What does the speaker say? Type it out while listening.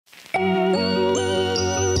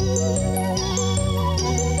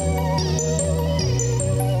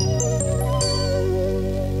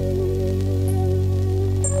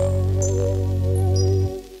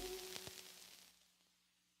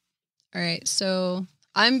So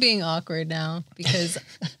I'm being awkward now because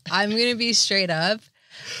I'm going to be straight up.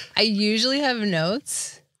 I usually have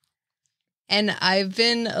notes and I've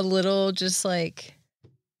been a little just like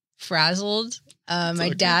frazzled. My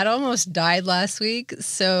dad almost died last week,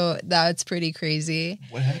 so that's pretty crazy.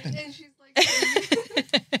 What happened? And she's like,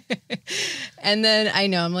 And then I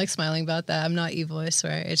know I'm like smiling about that. I'm not evil, I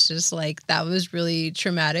swear. It's just like that was really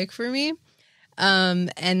traumatic for me.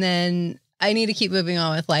 And then I need to keep moving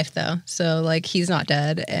on with life though. So like he's not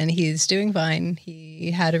dead and he's doing fine. He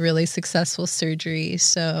had a really successful surgery.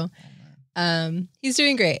 So he's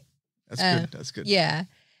doing great. That's good. That's good. Yeah.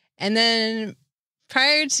 And then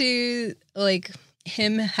prior to like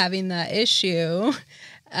him having that issue,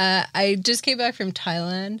 I just came back from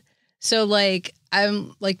Thailand. So like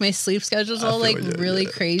I'm like my sleep schedule's all like really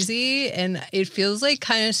crazy and it feels like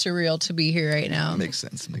kind of surreal to be here right now. Makes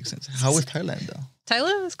sense. How was Thailand though?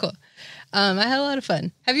 Thailand was cool. I had a lot of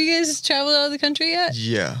fun. Have you guys traveled out of the country yet?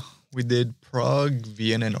 Yeah. We did Prague,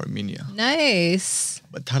 Vienna, and Armenia. Nice.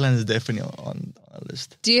 But Thailand is definitely on our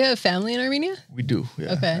list. Do you have family in Armenia? We do,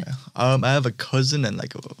 yeah. Okay. Yeah. I have a cousin and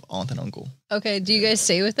like an aunt and uncle. Okay. Do you guys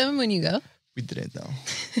stay with them when you go? We didn't know.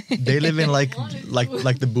 They live in like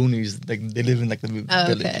the boonies. Like they live in like the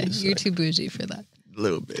villages. Okay. You're too bougie for that. A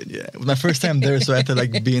little bit, yeah. It was my first time there, so I had to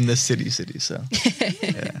like be in the city. So yeah.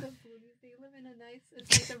 They live in a nice,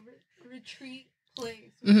 it's like a retreat place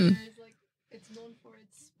where there's like, it's known for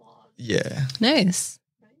its spas. Yeah. Nice.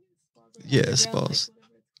 Right? Spas Yeah, spas. like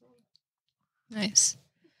whatever it's called.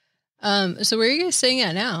 Nice. So where are you guys staying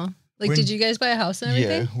at now? Like, did you guys buy a house and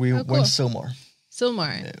everything? Yeah, we went Silmar.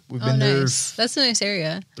 Silmar. Yeah, we've been there. That's a nice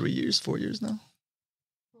area. 4 years now.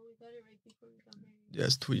 Well, we got it right before we got married.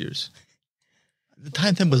 Yes, 2 years. The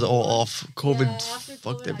time was all off. COVID after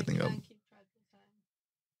fucked COVID, everything I up. can't keep track of time.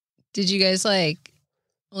 Did you guys like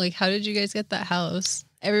how did you guys get that house?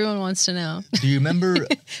 Everyone wants to know. Do you remember?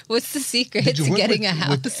 What's the secret Did you to work getting a house?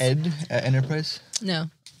 with Ed at Enterprise? No.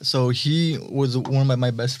 So he was one of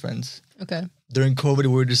my best friends. Okay. During COVID, we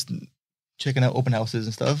were just checking out open houses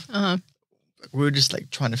and stuff. Uh-huh. We were just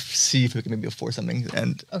like trying to see if we could maybe afford something.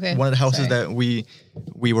 And Okay. one of the houses that we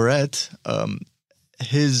were at,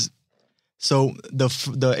 so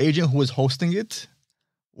the agent who was hosting it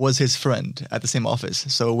was his friend at the same office.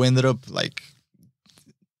 So we ended up like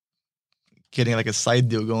getting like a side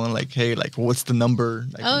deal going, like, hey, like what's the number?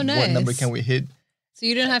 Like, nice. What number can we hit? So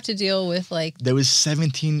you didn't have to deal with like There was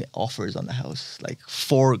 17 offers on the house, like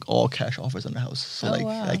 4 all cash offers on the house. So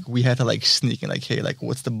wow. like we had to like sneak in, like, hey, like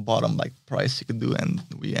what's the bottom like price you could do, and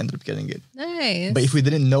we ended up getting it. nice. But if we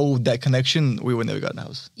didn't know that connection, we would never got in the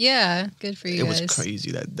house. yeah, good for you It guys. was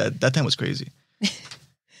crazy. That time was crazy.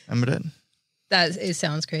 Remember that? It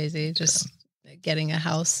sounds crazy. Just getting a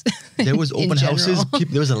house. There was in open houses.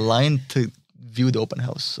 general. There was a line to view the open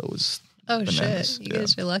house. So it was bananas. Shit. You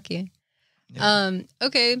guys are lucky. Yeah.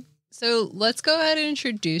 Okay. So let's go ahead and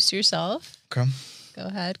introduce yourself. Okay. Go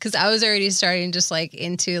ahead. Because I was already starting just like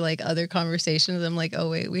into like other conversations. I'm like, oh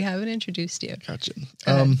wait, we haven't introduced you. Gotcha.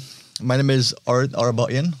 My name is Arthur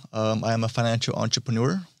Arabatlian. I am a financial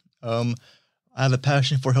entrepreneur. I have a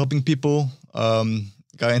passion for helping people.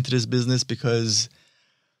 Got into this business because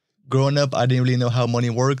growing up, I didn't really know how money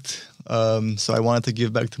worked. So I wanted to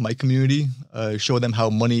give back to my community, show them how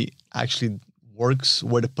money actually works,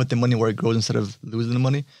 where to put the money where it grows instead of losing the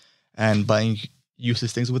money and buying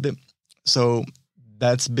useless things with it. So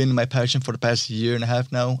that's been my passion for the past year and a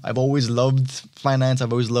half now. I've always loved finance.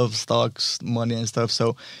 I've always loved stocks, money and stuff.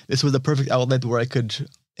 So this was the perfect outlet where I could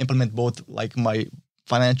implement both like my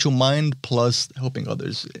financial mind plus helping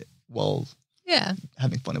others while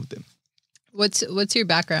having fun with it. What's your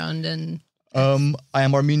background and I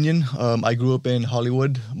am Armenian. I grew up in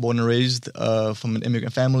Hollywood, born and raised from an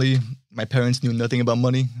immigrant family. My parents knew nothing about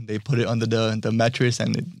money. They put it under the mattress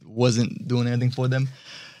and it wasn't doing anything for them.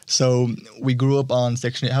 So we grew up on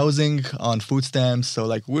Section 8 housing, on food stamps. So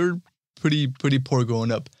like we're pretty poor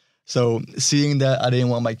growing up. So seeing that, I didn't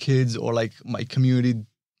want my kids or like my community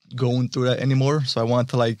going through that anymore. So I wanted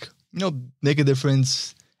to like, make a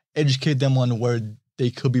difference, educate them on where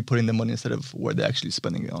they could be putting the money instead of where they're actually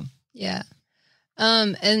spending it on. Yeah.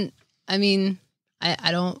 And I mean,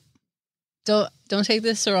 I don't take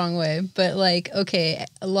this the wrong way, but like, okay,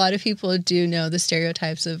 a lot of people do know the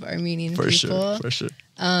stereotypes of Armenian people. For sure.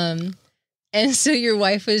 And so your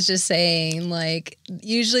wife was just saying like,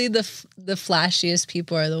 usually the flashiest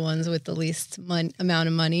people are the ones with the least amount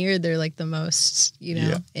of money, or they're like the most,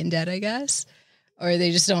 in debt, I guess, or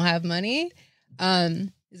they just don't have money.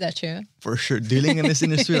 Is that true? For sure. Dealing in this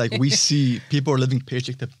industry, like we see people are living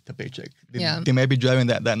paycheck to paycheck. They might be driving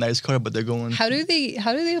that nice car, but they're going. How do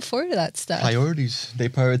they afford that stuff? Priorities. They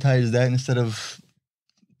prioritize that instead of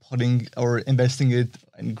putting or investing it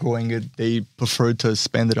and growing it. They prefer to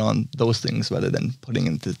spend it on those things rather than putting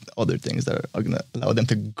into other things that are going to allow them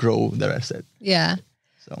to grow their asset. Yeah.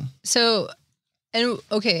 So. And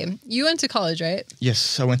okay, you went to college, right?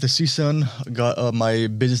 Yes, I went to CSUN, got my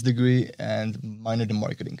business degree and minored in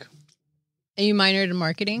marketing. And you minored in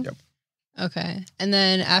marketing? Yep. Okay. And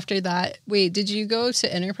then after that, wait, did you go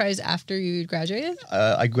to Enterprise after you graduated?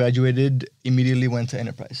 I graduated, immediately went to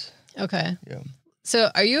Enterprise. Okay. Yeah.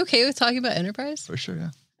 So are you okay with talking about Enterprise? For sure, yeah.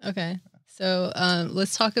 Okay. So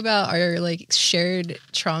let's talk about our like shared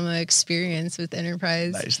trauma experience with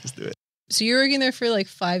Enterprise. Nice, let's do it. So you were working there for like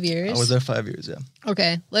 5 years? I was there 5 years, yeah.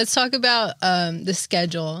 Okay. Let's talk about the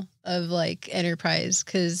schedule of like Enterprise,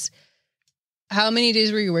 because how many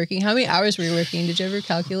days were you working? How many hours were you working? Did you ever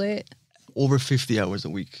calculate? Over 50 hours a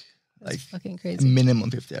week. That's like fucking crazy.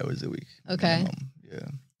 Minimum 50 hours a week. Okay. Minimum, yeah.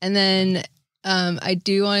 And then I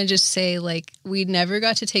do want to just say, like, we never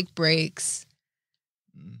got to take breaks.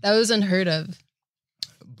 That was unheard of.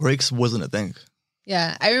 Breaks wasn't a thing.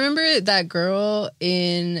 Yeah. I remember that girl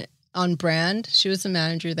on Brand. She was the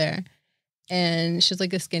manager there. And she was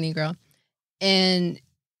like a skinny girl. And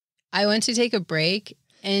I went to take a break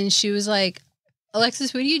and she was like,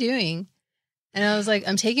 Alexis, what are you doing? And I was like,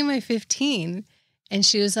 I'm taking my 15. And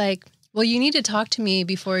she was like, well, you need to talk to me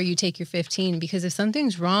before you take your 15, because if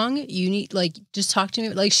something's wrong, you need, like, just talk to me.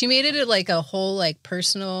 Like, she made it like a whole like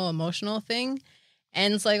personal, emotional thing.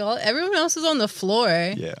 And it's like everyone else is on the floor.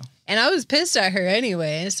 Yeah. And I was pissed at her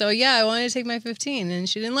anyway. So yeah, I wanted to take my 15 and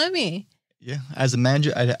she didn't let me. Yeah. As a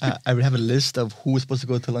manager, I would have a list of who was supposed to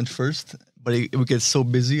go to lunch first, but it would get so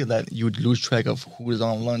busy that you would lose track of who was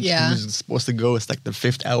on lunch, who's supposed to go. It's like the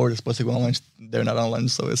 5th hour they're supposed to go on lunch. They're not on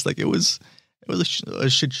lunch. So it's like, it was a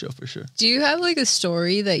shit show for sure. Do you have like a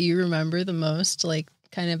story that you remember the most? Like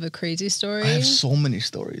kind of a crazy story? I have so many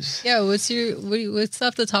stories. Yeah. What's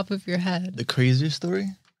off the top of your head? The craziest story?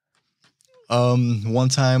 One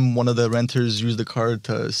time, one of the renters used the car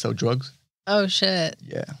to sell drugs. Oh shit!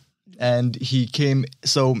 Yeah, and he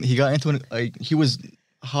got into he was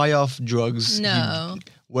high off drugs. No,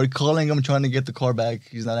 we're calling him trying to get the car back.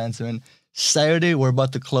 He's not answering. Saturday, we're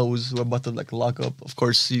about to close. We're about to like lock up. Of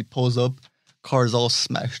course, he pulls up. Car's all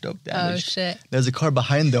smashed up, damaged. Oh shit! There's a car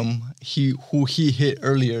behind them. Who he hit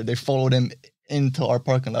earlier. They followed him into our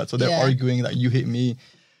parking lot. So they're arguing that you hit me.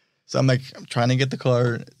 So I'm trying to get the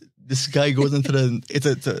car. This guy goes into it's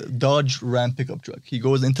a Dodge Ram pickup truck. He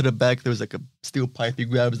goes into the back. There's like a steel pipe. He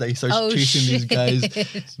grabs that. He starts chasing these guys.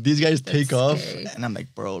 These guys take off. And I'm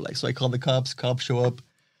like, bro, so I call the cops. Cops show up.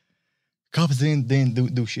 Cops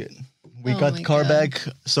didn't do shit. We got the car back.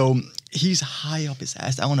 So he's high up his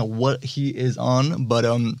ass. I don't know what he is on, but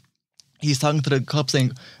he's talking to the cops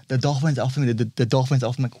saying, the dolphin's off me, the dolphin's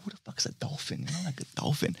off me. I'm like, who the fuck's a dolphin? You know, like a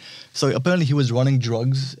dolphin. So apparently he was running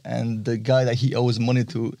drugs, and the guy that he owes money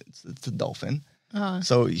to, it's a dolphin.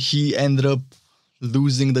 So he ended up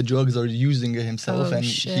losing the drugs or using it himself, and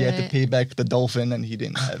he had to pay back the dolphin, and he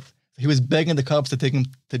didn't have. He was begging the cops to take him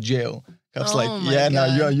to jail. Cops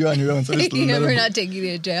you're on your own. So we're not taking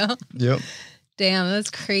you to jail. Yep. Damn, that's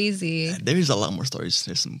crazy. There's a lot more stories.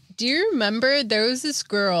 Do you remember there was this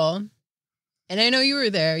girl, and I know you were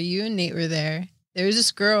there, you and Nate were there. There was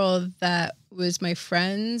this girl that was my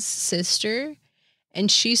friend's sister, and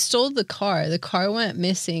she stole the car. The car went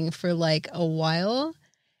missing for like a while,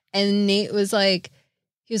 and Nate was like,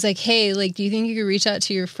 hey, like, do you think you could reach out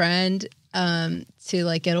to your friend to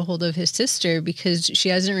like get a hold of his sister, because she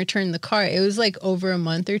hasn't returned the car. It was like over a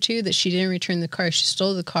month or two that she didn't return the car. She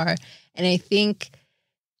stole the car. And I think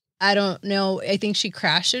she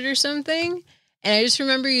crashed it or something. And I just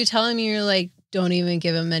remember you telling me, you're like, don't even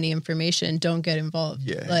give him any information. Don't get involved.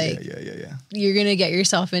 Yeah. You're going to get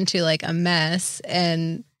yourself into like a mess,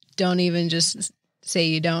 and don't even just say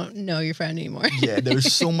you don't know your friend anymore. Yeah, there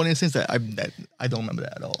was so many things that I don't remember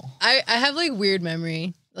that at all. I have like weird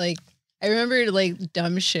memory. Like I remember like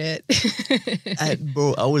dumb shit.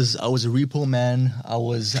 Bro, I was a repo man. I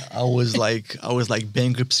was like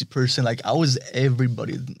bankruptcy person. Like I was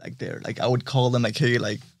everybody like there. Like I would call them like, hey,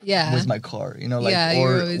 like, where's my car? You know, like,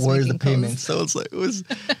 or where's the payment? So it's like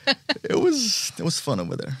it was fun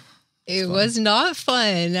over there. It was not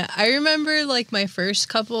fun. I remember like my first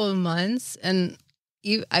couple of months, and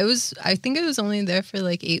I think I was only there for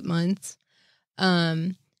like 8 months.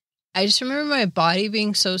 I just remember my body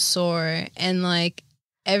being so sore, and like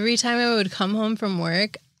every time I would come home from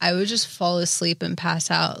work, I would just fall asleep and pass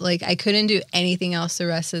out. Like I couldn't do anything else the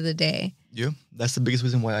rest of the day. Yeah, that's the biggest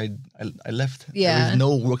reason why I left. Yeah. There was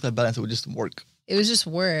no work-life balance. It was just work. It was just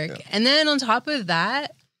work. Yeah. And then on top of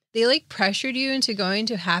that, they like pressured you into going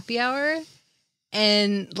to happy hour.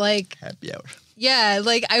 And like, Happy hour. yeah,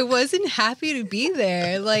 like I wasn't happy to be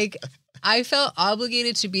there. Like I felt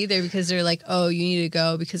obligated to be there because they're like, oh, you need to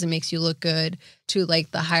go because it makes you look good to like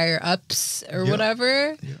the higher ups or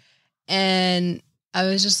whatever. Yeah. And I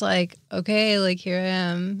was just like, okay, like here I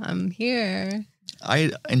am. I'm here.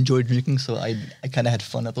 I enjoyed drinking, so I kind of had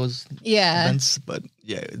fun at those events. But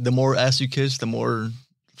yeah, the more ass you kiss, the more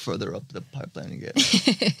further up the pipeline you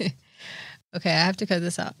get. Okay, I have to cut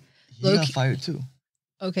this out. He got fired too.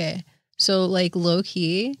 Okay, so like low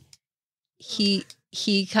key, he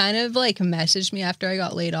kind of like messaged me after I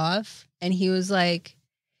got laid off, and he was like,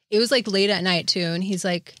 it was like late at night too, and he's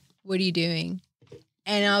like, "What are you doing?"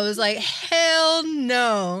 And I was like, hell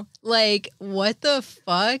no. Like, what the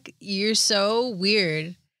fuck? You're so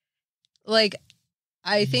weird. Like,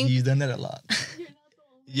 I think he's done that a lot.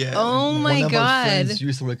 Yeah. Oh my One of our friends God.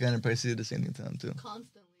 used to work at Enterprise. He did the same thing to him too.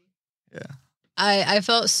 Constantly. Yeah. I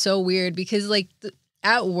felt so weird because like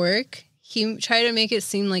at work, he tried to make it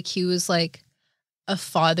seem like he was like a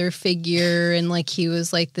father figure and like he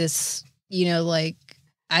was like this, you know, like,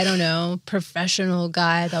 I don't know, professional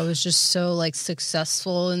guy that was just so like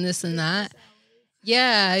successful and this and that.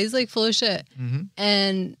 Yeah, he's like full of shit. Mm-hmm.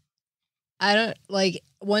 And I don't like,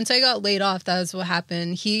 once I got laid off, that was what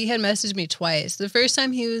happened. He had messaged me twice. The first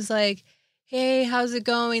time he was like, hey, how's it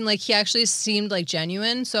going? Like he actually seemed like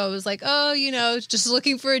genuine. So I was like, oh, you know, just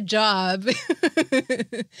looking for a job.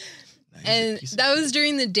 And that was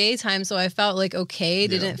during the daytime. So I felt like, okay,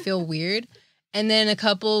 didn't feel weird. And then a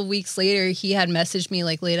couple weeks later, he had messaged me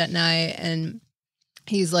like late at night and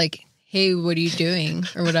he's like, hey, what are you doing?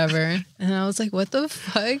 Or whatever. And I was like, what the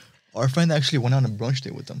fuck? Our friend actually went on a brunch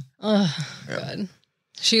date with them. Oh, God.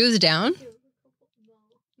 She was down?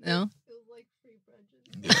 No? It was like free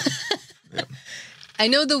brunches. Yeah. I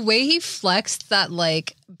know the way he flexed that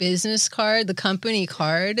like business card, the company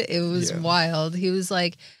card, it was wild. He was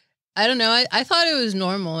like, I don't know. I thought it was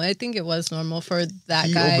normal. I think it was normal for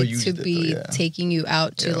that guy to be taking you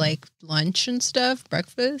out to like lunch and stuff,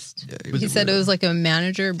 breakfast. Yeah, he said it was like a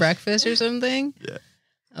manager breakfast or something. Yeah.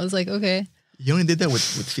 I was like, okay. He only did that with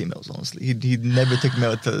females, honestly. He'd never take me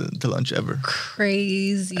out to lunch ever.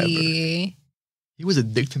 Crazy. Ever. He was a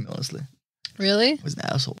dick to me, honestly. Really? He was an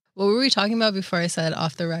asshole. What were we talking about before I said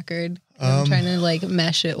off the record? I'm trying to like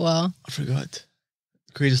mesh it well. I forgot.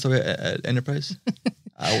 Crazy story at Enterprise.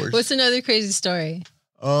 Hours. What's another crazy story?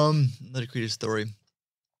 Another crazy story.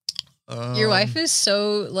 Your wife is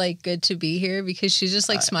so like good to be here because she's just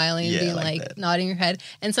like smiling and being like nodding her head.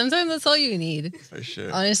 And sometimes that's all you need. For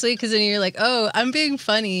sure. Honestly, because then you're like, oh, I'm being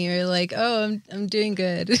funny. Or like, oh, I'm doing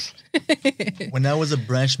good. When I was a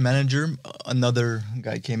branch manager, another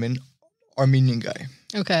guy came in, Armenian guy.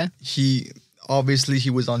 Okay. He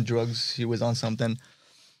was on drugs. He was on something.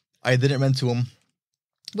 I didn't rent to him.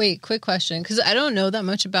 Wait, quick question. Because I don't know that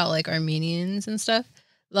much about like Armenians and stuff.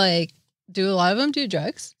 Like, do a lot of them do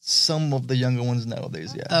drugs? Some of the younger ones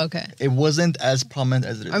nowadays, yeah. Oh, okay. It wasn't as prominent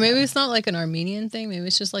as it is. Or maybe now. It's not like an Armenian thing. Maybe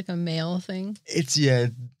it's just like a male thing. It's,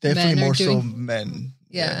 definitely more so men.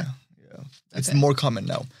 Yeah. It's more common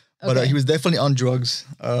now. But he was definitely on drugs.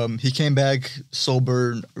 He came back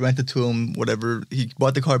sober, rented to him, whatever. He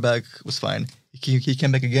bought the car back, was fine. He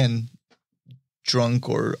came back again, drunk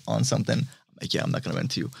or on something. I'm like, I'm not going to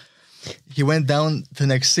rent to you. He went down to the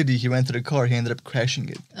next city. He rented a car. He ended up crashing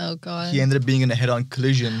it. Oh, God. He ended up being in a head-on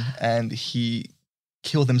collision, and he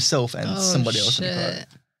killed himself and somebody else in the car.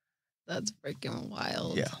 That's freaking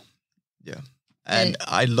wild. Yeah. And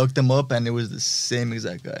I looked him up, and it was the same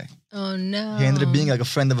exact guy. Oh, no. He ended up being like a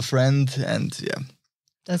friend of a friend, and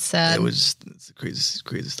That's sad. It's a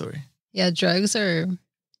crazy story. Yeah, drugs are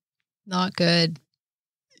not good.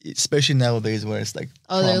 Especially nowadays where it's like...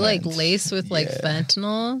 Oh, they're like laced with like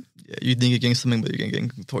fentanyl? Yeah, you think you're getting something, but you're getting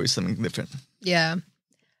towards something different. Yeah.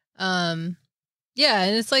 And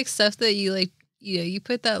it's like stuff that you like, you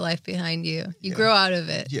put that life behind you. You grow out of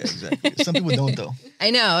it. Yeah, exactly. Some people don't though. I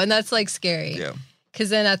know, and that's like scary. Yeah. Because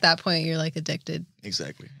then at that point you're like addicted.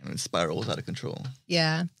 Exactly. And it spirals out of control.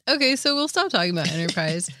 Yeah. Okay, so we'll stop talking about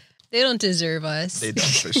Enterprise. They don't deserve us. They don't,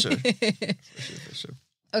 for sure. For sure.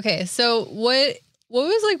 Okay, so what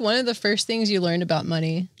was like one of the first things you learned about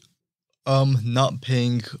money? Not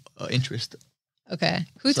paying interest. Okay.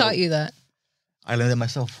 Who taught you that? I learned it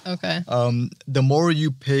myself. Okay. The more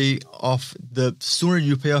you pay off, the sooner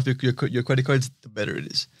you pay off your credit cards, the better it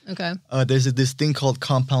is. Okay. There's this thing called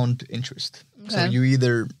compound interest. Okay. So you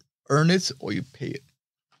either earn it or you pay it.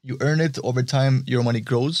 You earn it over time, your money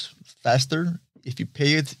grows faster. if you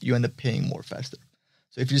pay it, you end up paying more faster.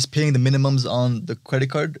 So if you're just paying the minimums on the credit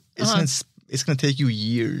card, it's gonna take you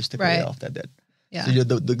years to pay off that debt. Yeah. So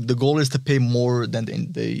the goal is to pay more than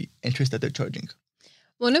the interest that they're charging.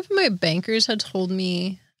 One of my bankers had told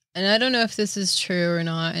me, and I don't know if this is true or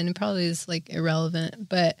not, and it probably is like irrelevant,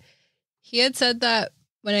 but he had said that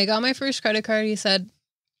when I got my first credit card, he said,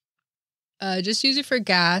 just use it for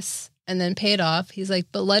gas and then pay it off. He's like,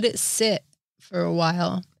 but let it sit for a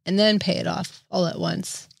while and then pay it off all at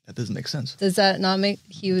once. That doesn't make sense. Does that not make,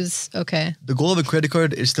 he was okay. The goal of a credit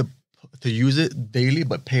card is to use it daily,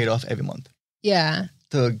 but pay it off every month. Yeah.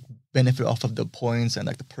 To benefit off of the points and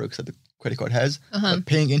like the perks that the credit card has. But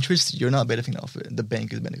paying interest, you're not benefiting off it. The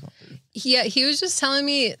bank is benefiting off it. Yeah, he was just telling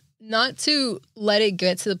me not to let it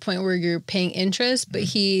get to the point where you're paying interest, but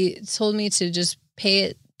he told me to just pay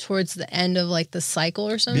it towards the end of like the cycle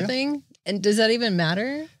or something. Yeah. And does that even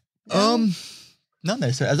matter? No? Not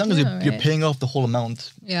necessarily. As long as you're paying off the whole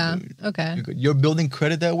amount. Yeah. Okay. You're good. You're building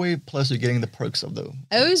credit that way, plus you're getting the perks of the.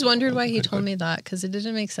 I always wondered why he told me that, because it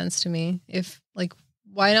didn't make sense to me. If like,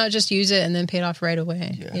 why not just use it and then pay it off right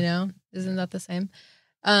away? Yeah. You know, isn't that the same?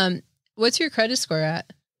 What's your credit score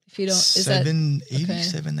at? If you don't, is 780,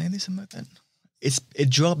 790, something like that. It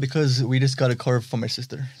dropped because we just got a car from my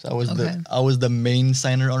sister. So I was the main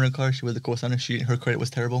signer on her car. She was the co-signer. Her credit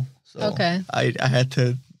was terrible. So I had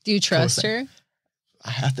to. Do you trust her? I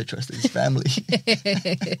have to trust his family.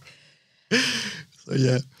 So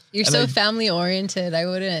yeah. You're so family oriented. I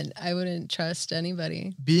wouldn't trust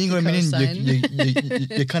anybody. Being Armenian,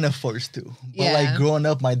 you're kind of forced to. But like growing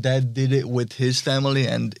up, my dad did it with his family,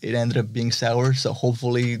 and it ended up being sour. So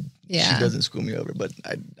hopefully, she doesn't screw me over. But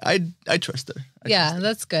I trust her.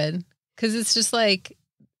 That's good, because it's just like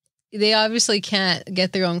they obviously can't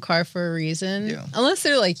get their own car for a reason, unless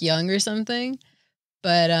they're like young or something.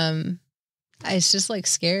 But it's just like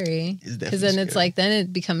scary, because then it's like then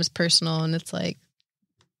it becomes personal, and it's like.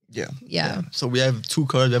 Yeah. So we have 2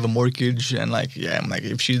 cars, we have a mortgage, and like, I'm like,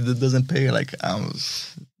 if she doesn't pay, like, I'm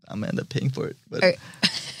gonna end up paying for it. But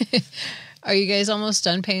are you guys almost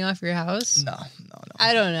done paying off your house? No.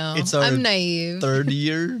 I don't know. I'm naive. 3rd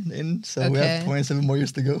year in, so we have 27 more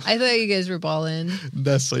years to go. I thought you guys were balling.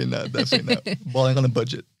 Definitely not. Balling on a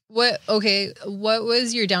budget. What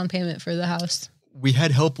was your down payment for the house? We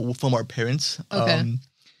had help from our parents. Okay.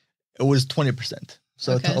 It was 20%.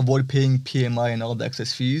 So to avoid paying PMI and all the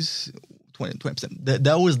excess fees, 20%.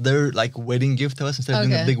 That was their like wedding gift to us. Instead of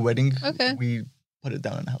doing a big wedding, we put it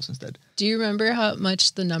down on the house instead. Do you remember how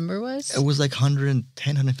much the number was? It was like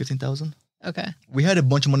 115,000. Okay. We had a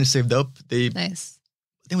bunch of money saved up. Nice.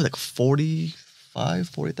 I think it was like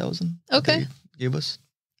 40,000. Okay. They gave us.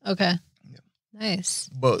 Okay. Yeah. Nice.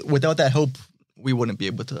 But without that help, we wouldn't be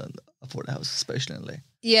able to afford a house, especially in LA.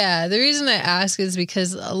 Yeah, the reason I ask is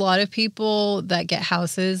because a lot of people that get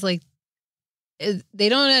houses, like, they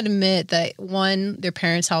don't admit that, 1, their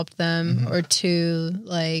parents helped them, or 2,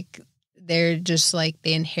 like, they're just like,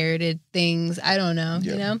 they inherited things. I don't know,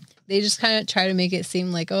 you know? They just kind of try to make it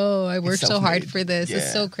seem like, oh, I worked so hard for this. Yeah.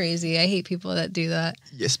 It's so crazy. I hate people that do that.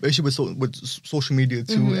 Yeah, especially with social media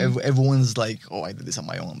too. Everyone's like, oh, I did this on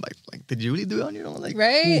my own. Like, did you really do it on your own? Like,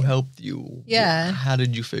 who helped you? Yeah. How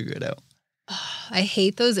did you figure it out? I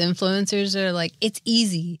hate those influencers that are like, it's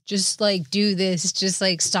easy. Just like do this. Just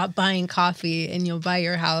like stop buying coffee and you'll buy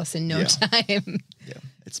your house in no time. Yeah,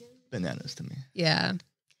 it's bananas to me. Yeah.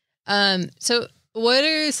 So what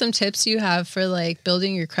are some tips you have for like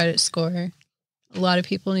building your credit score? A lot of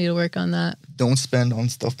people need to work on that. Don't spend on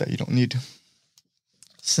stuff that you don't need.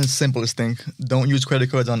 Simplest thing. Don't use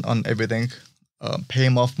credit cards on everything. Pay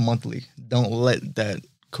them off monthly. Don't let that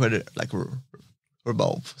credit like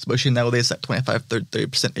revolve. Especially nowadays, like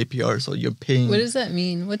 25-30% APR. So you're paying. What does that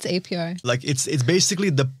mean? What's APR? Like it's basically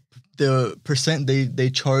the percent they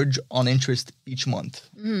charge on interest each month.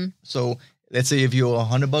 So let's say if you owe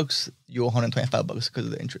 $100, you owe $125 because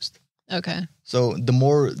of the interest. Okay. So the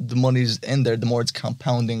more the money's in there, the more it's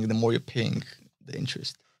compounding, the more you're paying the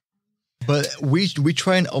interest. But we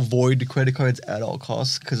try and avoid the credit cards at all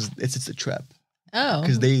costs because it's a trap. Oh,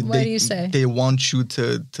 because what do you say? They want you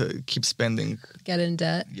to keep spending. Get in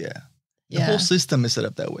debt. Yeah. The whole system is set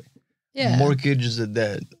up that way. Yeah. Mortgage is a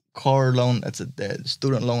debt. Car loan, that's a debt.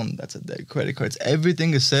 Student loan, that's a debt. Credit cards,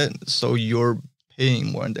 everything is set so you're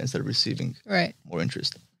paying more instead of receiving more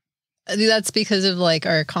interest. That's because of like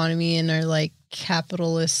our economy and our like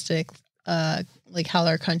capitalistic, like how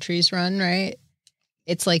our countries run, right?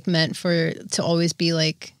 It's like meant to always be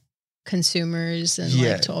like consumers and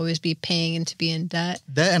like to always be paying and to be in debt.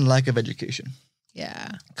 That and lack of education. Yeah.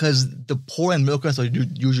 Because the poor and middle class are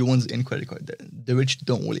usually ones in credit card debt. The rich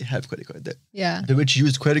don't really have credit card debt. Yeah. The rich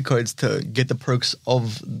use credit cards to get the perks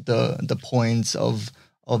of the points of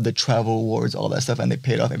the travel awards, all that stuff, and they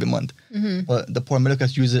pay it off every month. But the poor middle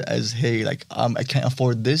class use it as, hey, like I can't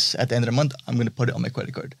afford this at the end of the month. I'm gonna put it on my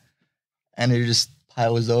credit card, and it just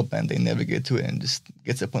piles up, and they never get to it, and just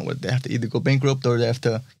gets to the point where they have to either go bankrupt or they have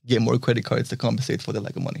to get more credit cards to compensate for the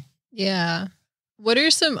lack of money. Yeah. What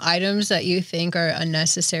are some items that you think are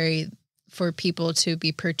unnecessary for people to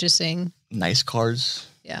be purchasing? Nice cars.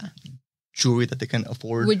 Yeah. Jewelry that they can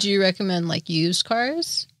afford. Would you recommend like used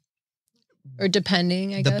cars? Or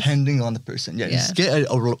depending, I guess? Depending on the person. Yeah. Just get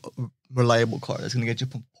a reliable car that's going to get you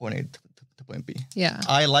from point A to point B. Yeah.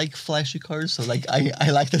 I like flashy cars, so like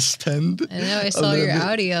I like to spend. I know, I saw your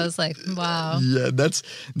Audi. I was like, wow. Yeah,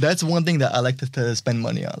 that's one thing that I like to spend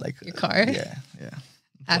money on. Like your car? Yeah.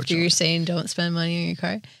 After you're saying don't spend money on your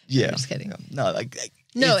car? Yeah. I'm just kidding. Yeah. No, like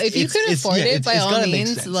no, if you can afford it, by all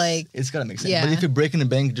means, like it's gotta make sense. Yeah. But if you're breaking the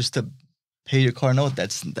bank just to pay your car note, that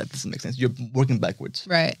doesn't make sense. You're working backwards.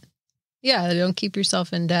 Right. Yeah, don't keep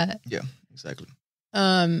yourself in debt. Yeah, exactly.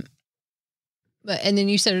 But and then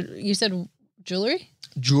you said jewelry?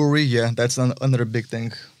 Jewelry, yeah, that's another big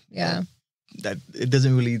thing. Yeah. That it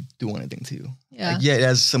doesn't really do anything to you. Yeah. Like, yeah, it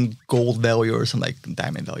has some gold value or some like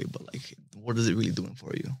diamond value, but like what is it really doing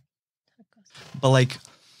for you? But like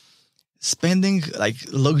spending like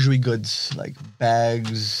luxury goods, like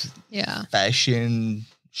bags, Yeah, fashion,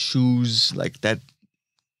 shoes, like that,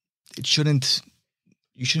 you shouldn't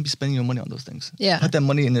be spending your money on those things. Yeah. Put that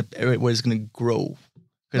money in an area where it's going to grow,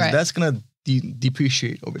 because Right. that's going to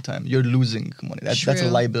depreciate over time. You're losing money. That's a True.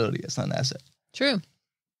 liability. It's not an asset. True.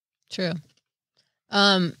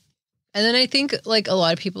 And then I think like a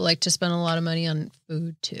lot of people like to spend a lot of money on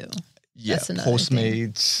food too. Yeah, That's another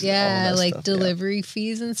Postmates. Yeah, all that like stuff, delivery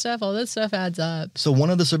fees and stuff. All that stuff adds up. So one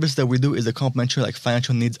of the services that we do is a complimentary like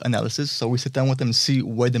financial needs analysis. So we sit down with them and see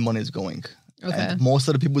where the money is going. Okay. And most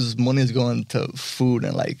of the people's money is going to food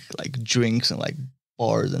and like drinks and like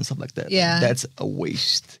bars and stuff like that. Yeah. That's a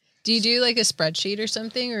waste. Do you do like a spreadsheet or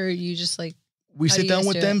something, or you just like? We How do sit you down guys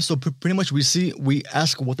with do them. it? So pretty much we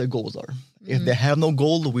ask what their goals are. If they have no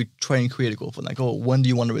goal, we try and create a goal for them. Like, oh, when do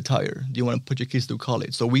you want to retire? Do you want to put your kids through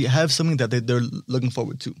college? So we have something that they're looking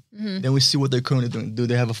forward to. Then we see what they're currently doing. Do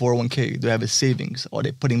they have a 401k? Do they have a savings? Are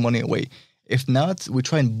they putting money away? If not, we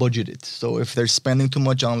try and budget it. So if they're spending too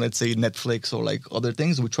much on, let's say, Netflix or like other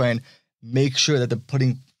things, we try and make sure that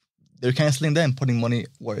they're canceling that and putting money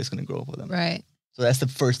where it's going to grow for them. Right. So that's the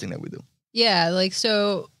first thing that we do. Yeah. Like,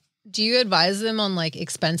 so do you advise them on like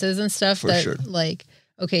expenses and stuff For that sure. like,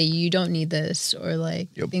 okay, you don't need this, or like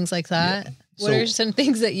things like that? Yeah. What So- are some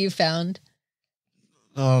things that you found?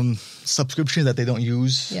 Subscriptions that they don't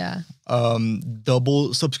use. Yeah.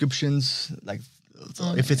 Double subscriptions, like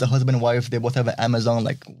Oh, if it's a husband and wife, they both have an Amazon.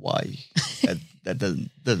 Like, why? that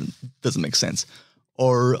doesn't make sense.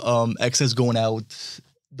 Or excess going out.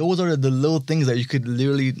 Those are the little things that you could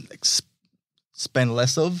literally like spend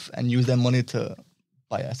less of and use that money to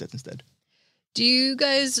buy assets instead. Do you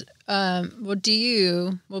guys,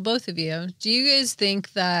 both of you, do you guys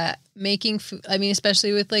think that making food, I mean,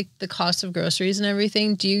 especially with like the cost of groceries and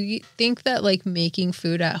everything, do you think that like making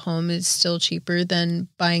food at home is still cheaper than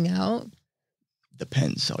buying out?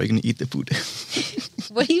 Depends. Are you going to eat the food?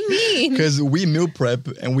 What do you mean? Because we meal prep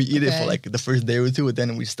and we eat it Okay. for like the first day or two, and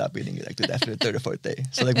then we stop eating it like after the third or fourth day.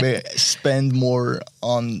 So like we spend more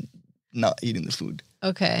on not eating the food.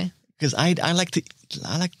 Okay. Because I like a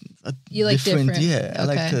You like different. Yeah, I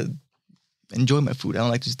like Okay. to enjoy my food. I don't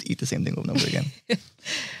like to just eat the same thing over and over again.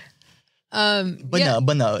 But yeah.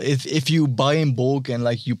 no, if you buy in bulk and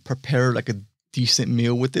like you prepare like a decent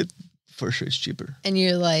meal with it, for sure it's cheaper. And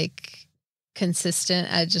you're like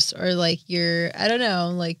consistent at just, or like you're, I don't know,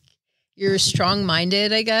 like you're strong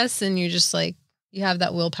minded, I guess. And you're just like, you have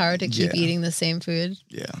that willpower to keep Yeah. eating the same food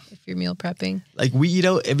Yeah, if you're meal prepping. like we eat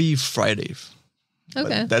out every Friday. But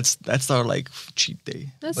Okay. that's our like cheat day.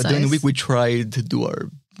 That's but during the nice. week we try to do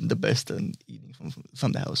the best and eating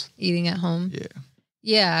from the house. Eating at home. Yeah.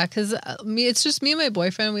 Yeah, because it's just me and my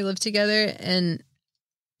boyfriend. We live together, and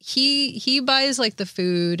he buys like the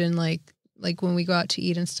food, and like when we go out to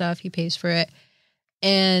eat and stuff, he pays for it.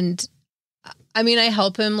 And I mean, I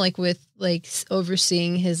help him like with like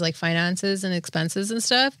overseeing his like finances and expenses and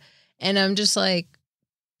stuff. And I'm just like,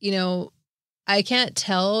 you know, I can't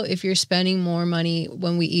tell if you're spending more money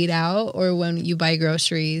when we eat out or when you buy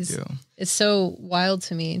groceries. Yeah. It's so wild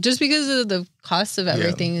to me, just because of the cost of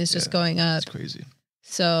everything is just going up. It's crazy.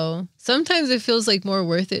 So sometimes it feels like more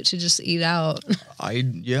worth it to just eat out,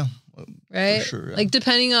 Yeah. right? For sure. Yeah. Like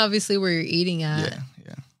depending obviously where you're eating at. Yeah.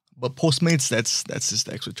 But Postmates, that's just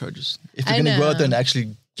the extra charges. If you're I gonna go out know. there and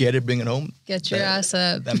actually get it, bring it home, Get your that- ass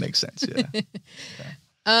up. That makes sense. Yeah.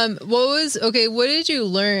 What did you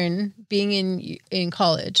learn being in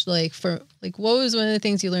college? What was one of the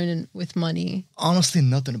things you learned with money? Honestly,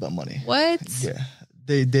 nothing about money. What? Yeah,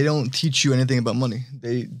 they don't teach you anything about money.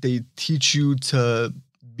 They teach you to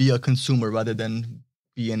be a consumer rather than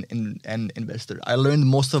be an investor. I learned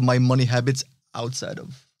most of my money habits outside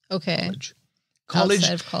of college.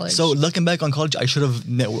 Outside of college. So looking back on college, I should have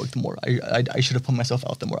networked more. I should have put myself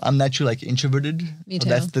out there more. I'm naturally like introverted. Me So too.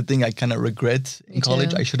 that's the thing I kind of regret in Me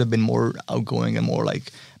college. too. I should have been more outgoing and more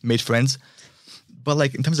like made friends. But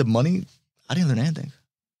like in terms of money, I didn't learn anything.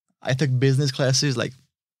 I took business classes. Like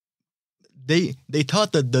they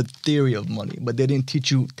taught the theory of money, but they didn't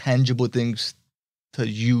teach you tangible things to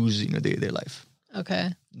use in your day-to-day life. Okay.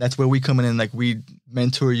 That's where we come in and like we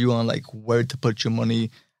mentor you on like where to put your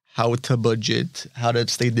money, how to budget, how to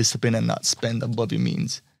stay disciplined and not spend above your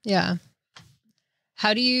means. Yeah.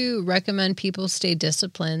 How do you recommend people stay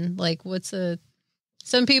disciplined? Like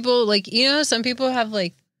some people some people have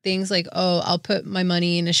like things like, oh, I'll put my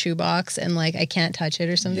money in a shoebox and like I can't touch it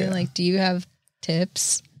or something. Yeah. Like, do you have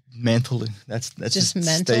tips? Mentally, that's Just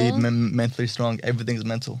stay mental? mentally strong. Everything's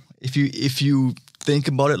mental. If you think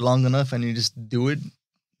about it long enough and you just do it,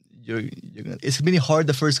 you're gonna. It's gonna be hard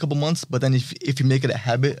the first couple months, but then if you make it a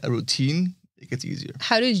habit, a routine, it gets easier.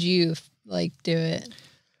 How did you like do it?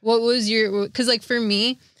 What was because like for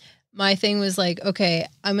me, my thing was like, okay,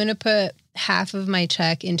 I'm going to put half of my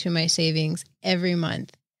check into my savings every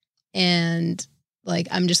month. And like,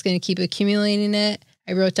 I'm just going to keep accumulating it.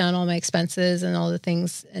 I wrote down all my expenses and all the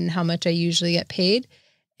things and how much I usually get paid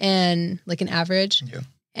and like an average. Yeah.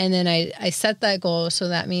 And then I set that goal. So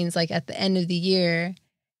that means like at the end of the year,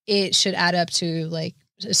 it should add up to like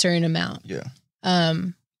a certain amount. Yeah.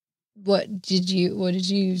 What did you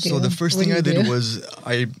do? So the first thing I did was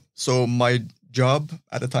so my job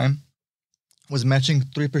at the time was matching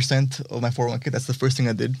 3% of my 401k. That's the first thing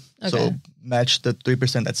I did. Okay. So match the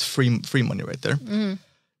 3%. That's free money right there. Mm-hmm.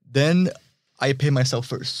 Then I pay myself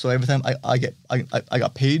first. So every time I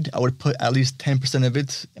got paid, I would put at least 10% of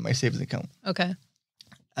it in my savings account. Okay.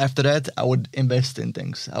 After that, I would invest in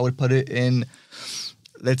things. I would put it in,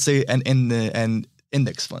 let's say, an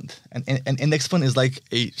index fund. An index fund is like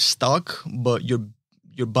a stock, but you're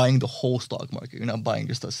buying the whole stock market. You're not buying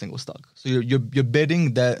just a single stock. So you're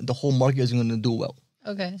betting that the whole market is going to do well.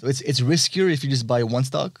 Okay. So it's riskier if you just buy one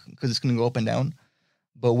stock because it's going to go up and down.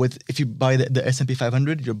 But if you buy the S&P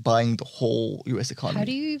 500, you're buying the whole U.S. economy. How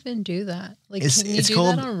do you even do that? Like, It's- can you it's do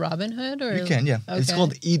called- that on Robinhood or? You can, yeah. It's Okay.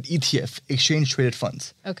 called ETF, Exchange Traded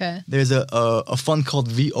Funds. Okay. There's a fund called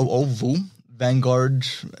VOO, Vanguard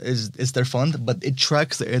is their fund, but it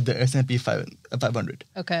tracks the S&P 500.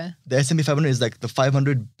 Okay. The S&P 500 is like the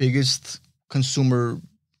 500 biggest consumer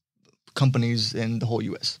companies in the whole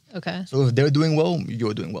U.S. Okay. So if they're doing well,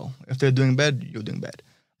 you're doing well. If they're doing bad, you're doing bad.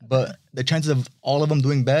 But the chances of all of them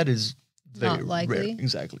doing bad is very Not likely? rare.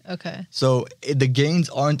 Exactly. Okay. So the gains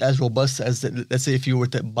aren't as robust as, let's say, if you were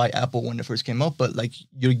to buy Apple when it first came out, but like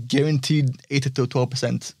you're guaranteed 8 to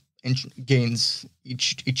 12% gains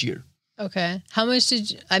each year. Okay. How much did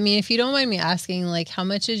you, I mean, if you don't mind me asking, like, how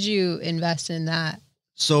much did you invest in that?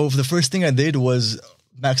 So the first thing I did was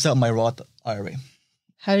max out my Roth IRA.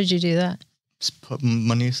 How did you do that? Just put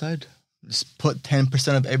money aside. Just put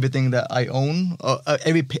 10% of everything that I own.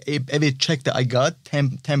 Every check that I got,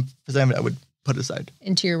 10% of it I would put aside.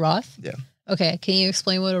 Into your Roth? Yeah. Okay. Can you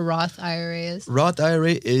explain what a Roth IRA is? Roth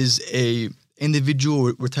IRA is a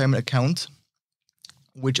individual retirement account,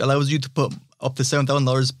 which allows you to put up to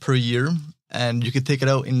 $7,000 per year, and you can take it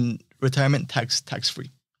out in retirement tax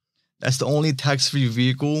free. That's the only tax-free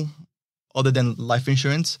vehicle other than life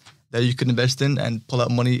insurance that you can invest in and pull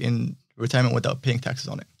out money in retirement without paying taxes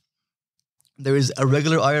on it. There is a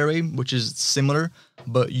regular IRA, which is similar,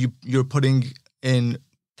 but you're putting in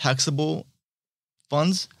taxable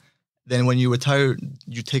funds. Then when you retire,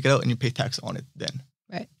 you take it out and you pay tax on it then.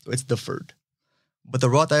 Right. So it's deferred. But the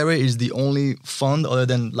Roth IRA is the only fund other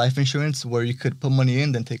than life insurance where you could put money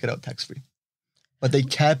in, then take it out tax-free. But they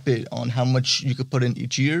cap it on how much you could put in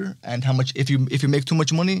each year and how much, if you make too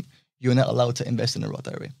much money, you're not allowed to invest in a Roth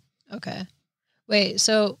IRA. Okay. Wait,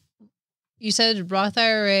 so you said Roth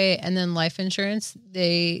IRA and then life insurance.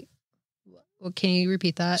 Can you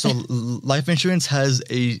repeat that? So life insurance has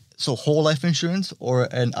whole life insurance or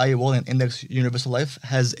an IUL, an index universal life,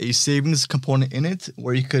 has a savings component in it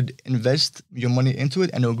where you could invest your money into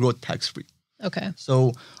it and it'll grow tax-free. Okay.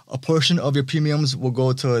 So a portion of your premiums will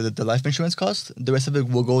go to the life insurance cost. The rest of it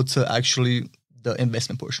will go to actually the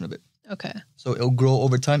investment portion of it. Okay. So it'll grow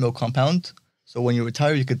over time. It'll compound. So when you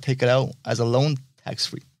retire, you could take it out as a loan, tax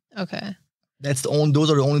free. Okay. Those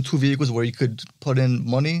are the only two vehicles where you could put in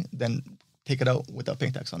money, then take it out without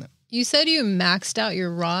paying tax on it. You said you maxed out your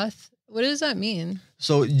Roth. What does that mean?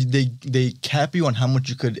 So they cap you on how much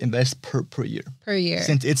you could invest per year. Per year.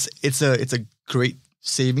 Since it's a great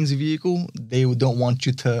savings vehicle, they don't want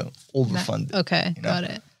you to overfund it. Okay, you know? got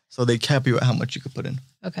it. So they cap you at how much you could put in.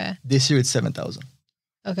 Okay. This year it's 7,000.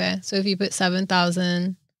 Okay, so if you put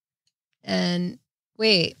 7,000, and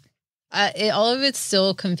wait, all of it's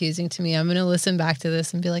still confusing to me. I'm gonna listen back to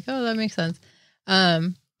this and be like, oh, that makes sense.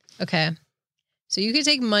 Okay, so you could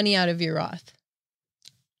take money out of your Roth,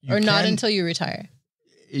 not until you retire.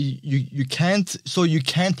 You can't. So you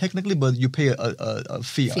can technically, but you pay a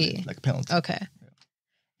fee on it, like a penalty. Okay,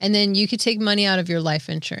 and then you could take money out of your life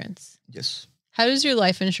insurance. Yes. How does your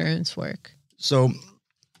life insurance work? So.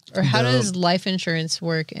 Or how does life insurance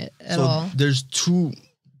work at all? There's two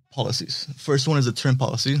policies. First one is a term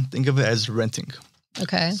policy. Think of it as renting.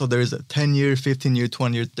 Okay. So there is a 10-year, 15-year,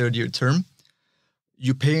 20-year, 30-year term.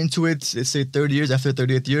 You pay into it, let's say 30 years. After the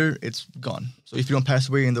 30th year, it's gone. So if you don't pass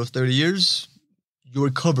away in those 30 years, you're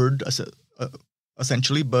covered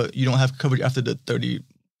essentially, but you don't have coverage after the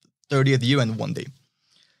 30th year and 1 day.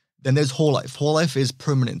 Then there's whole life. Whole life is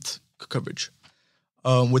permanent coverage.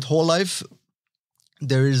 With whole life,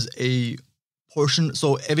 there is a portion.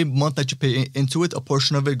 So every month that you pay into it, a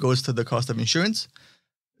portion of it goes to the cost of insurance.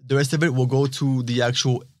 The rest of it will go to the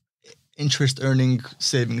actual interest earning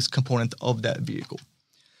savings component of that vehicle.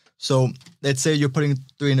 So let's say you're putting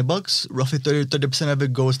 $300, roughly 30% of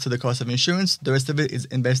it goes to the cost of insurance. The rest of it is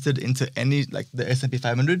invested into any, like the S&P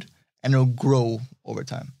 500, and it'll grow over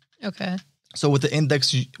time. Okay. So with the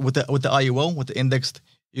index, with the IUL, with the indexed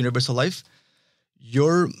universal life,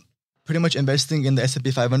 you're pretty much investing in the S&P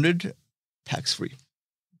 500 tax-free.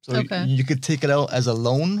 So you could take it out as a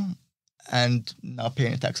loan and not pay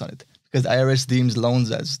any tax on it, because the IRS deems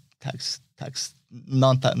loans as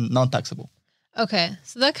non-taxable. Okay.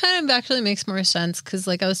 So that kind of actually makes more sense, because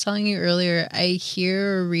like I was telling you earlier, I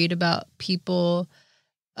hear or read about people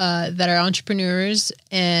that are entrepreneurs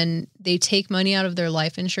and they take money out of their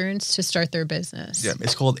life insurance to start their business. Yeah,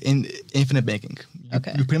 it's called infinite banking.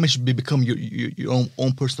 You pretty much become your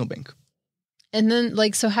own personal bank. And then,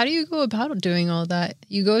 like, so how do you go about doing all that?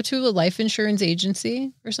 You go to a life insurance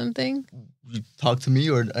agency or something? You talk to me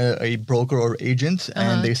or a broker or agent,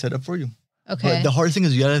 and they set up for you. Okay. But the hard thing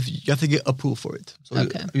is you have to get approved for it. So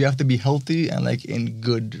you have to be healthy and like in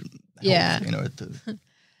good health in order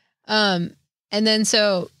to. And then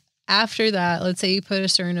so after that, let's say you put a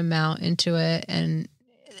certain amount into it and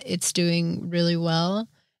it's doing really well,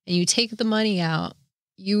 and you take the money out.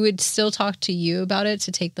 You would still talk to you about it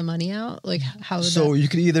to take the money out? Like how would So you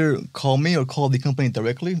could either call me or call the company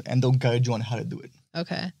directly, and they'll guide you on how to do it.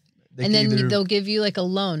 Okay. And then they'll give you like a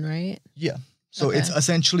loan, right? Yeah. So it's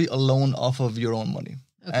essentially a loan off of your own money.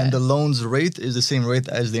 Okay. And the loan's rate is the same rate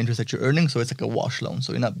as the interest that you're earning. So it's like a wash loan.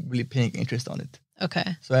 So you're not really paying interest on it.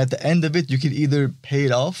 Okay. So at the end of it, you could either pay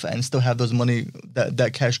it off and still have those money,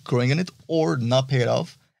 that cash growing in it, or not pay it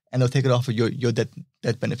off and they'll take it off of your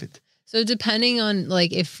debt benefit. So depending on,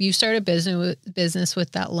 like, if you start a business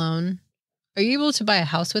with that loan, are you able to buy a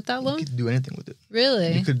house with that loan? You could do anything with it.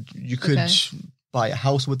 Really? You could buy a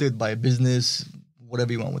house with it, buy a business,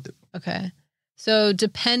 whatever you want with it. Okay. So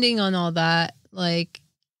depending on all that, like,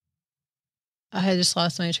 I just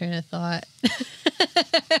lost my train of thought.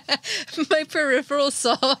 My peripheral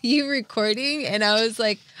saw you recording and I was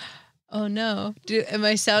like, oh no, am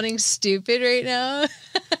I sounding stupid right now?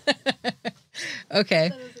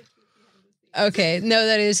 Okay. Okay. No,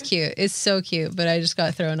 that is cute. It's so cute, but I just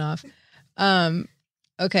got thrown off.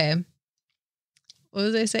 Okay. What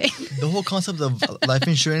was I saying? The whole concept of life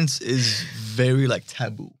insurance is very like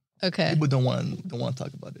taboo. Okay. People don't want to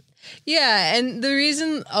talk about it. Yeah, and the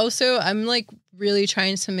reason also I'm like really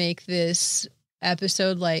trying to make this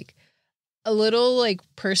episode like a little like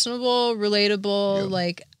personable, relatable. Yeah.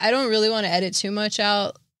 Like I don't really want to edit too much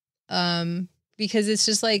out because it's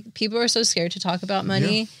just like people are so scared to talk about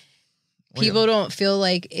money. Yeah. People don't feel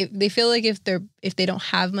like they feel like if they don't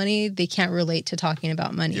have money, they can't relate to talking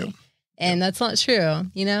about money. Yeah. And that's not true,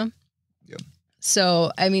 you know? Yeah.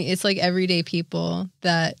 So, I mean, it's like everyday people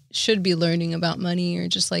that should be learning about money, or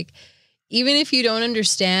just like, even if you don't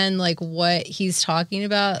understand like what he's talking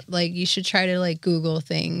about, like you should try to like Google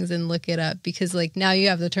things and look it up, because like now you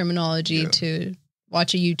have the terminology to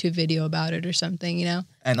watch a YouTube video about it or something, you know?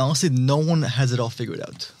 And honestly, no one has it all figured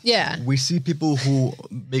out. Yeah. We see people who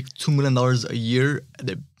make $2 million a year,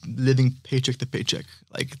 they're living paycheck to paycheck.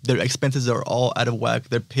 Like their expenses are all out of whack.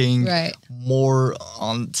 They're paying more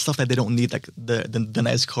on stuff that they don't need, like the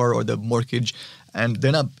nice car or the mortgage, and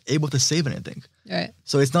they're not able to save anything. Right.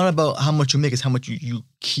 So it's not about how much you make, it's how much you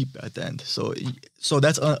keep at the end. So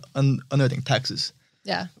that's another thing, taxes.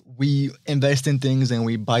 Yeah. We invest in things and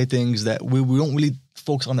we buy things that we don't really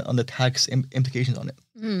focus on the tax implications on it.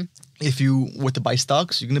 Mm. If you were to buy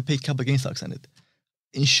stocks, you're going to pay capital gains tax on it.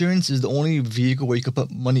 Insurance is the only vehicle where you can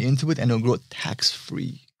put money into it and it'll grow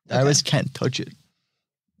tax-free. The IRS can't touch it.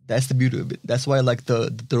 That's the beauty of it. That's why like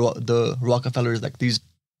the Rockefellers, like these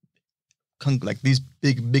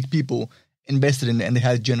big people invested in it and they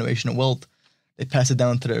had generational wealth. They pass it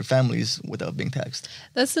down to their families without being taxed.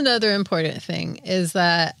 That's another important thing is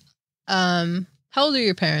that, how old are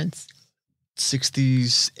your parents?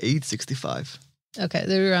 68, 65. Okay.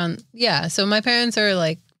 They're around, yeah. So my parents are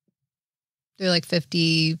like, they're like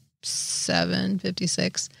 57,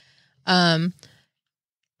 56. I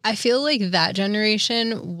feel like that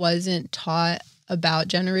generation wasn't taught about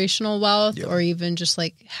generational wealth or even just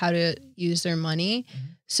like how to use their money. Mm-hmm.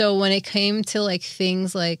 So when it came to like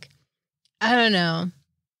things like, I don't know,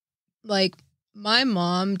 like my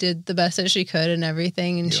mom did the best that she could and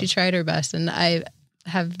everything, and she tried her best. And I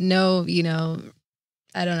have no, you know,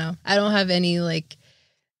 I don't know. I don't have any like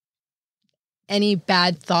any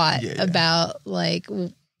bad thought about like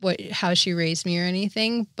how she raised me or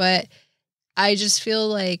anything. But I just feel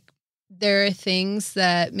like there are things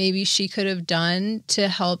that maybe she could have done to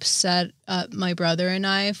help set up my brother and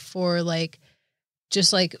I for like,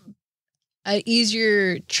 just like an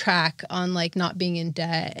easier track on like not being in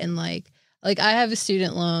debt. And like I have a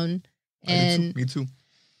student loan and me too.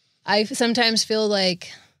 I sometimes feel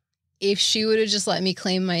like if she would have just let me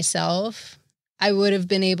claim myself, I would have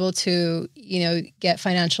been able to, you know, get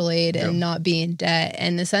financial aid and not be in debt.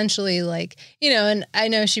 And essentially like, you know, and I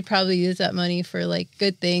know she probably used that money for like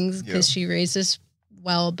good things because she raised us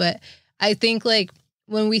well. But I think like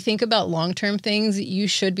when we think about long-term things, you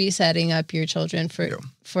should be setting up your children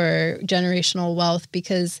for generational wealth,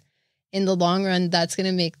 because in the long run, that's going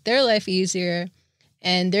to make their life easier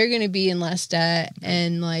and they're going to be in less debt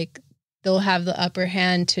and like they'll have the upper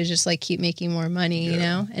hand to just like keep making more money, you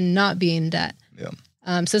know, and not be in debt.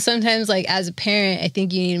 Yeah. So sometimes like as a parent, I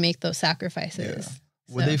think you need to make those sacrifices.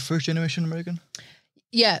 Yeah. Were they first generation American?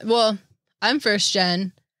 Yeah. Well, I'm first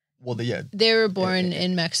gen. Well, they were born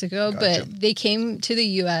in Mexico, but they came to the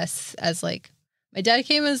U.S. as like, my dad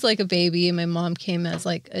came as like a baby and my mom came as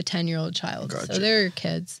like a 10-year-old child. So they were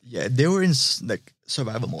kids. Yeah, they were in like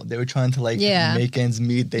survival mode. They were trying to like make ends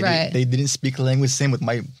meet. They didn't speak the language. Same with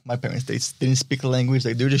my parents. They didn't speak the language.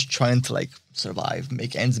 Like they were just trying to like survive,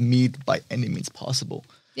 make ends meet by any means possible.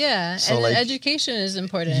 Yeah, so and like, education is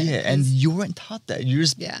important. Yeah, and you weren't taught that. You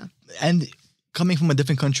just and coming from a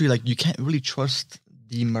different country, like you can't really trust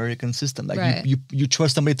the American system. Like you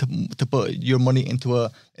trust somebody to put your money into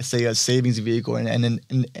a, let's say, a savings vehicle and an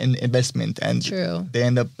investment, and they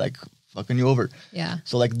end up like fucking you over. Yeah.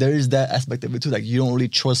 So like there is that aspect of it too. Like you don't really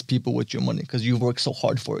trust people with your money because you work so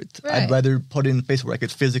hard for it. I'd rather put it in a place where I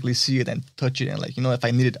could physically see it and touch it, and like, you know, if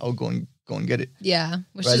I need it, I'll go and get it. Yeah.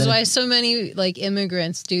 Which is why so many like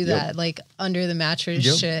immigrants do that, like under the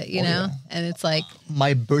mattress shit, you know? And it's like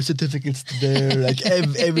my birth certificate's there, like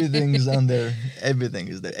everything is on there. Everything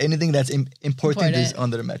is there. Anything that's important is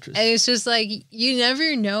under the mattress. And it's just like you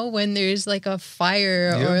never know when there's like a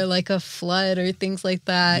fire or like a flood or things like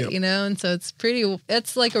that, you know? And so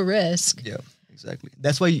it's like a risk. Yeah, exactly.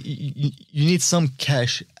 That's why you need some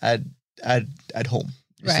cash at home.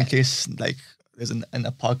 Just in case like there's an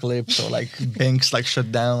apocalypse or like banks like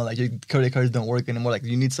shut down, like your credit cards don't work anymore. Like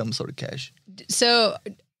you need some sort of cash. So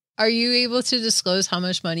are you able to disclose how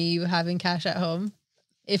much money you have in cash at home?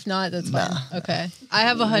 If not, that's fine. Okay. I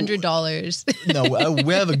have $100. No,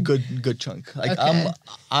 we have a good chunk. Like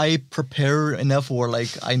I prepare enough where like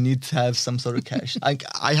I need to have some sort of cash.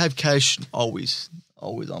 I have cash always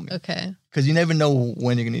on me. Okay. Because you never know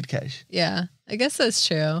when you're gonna need cash. Yeah, I guess that's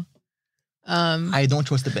true. I don't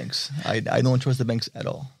trust the banks. I don't trust the banks at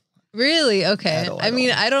all. Really? Okay. I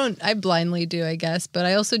mean, I blindly do, I guess, but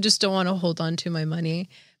I also just don't want to hold on to my money.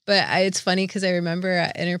 But it's funny because I remember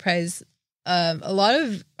at Enterprise, a lot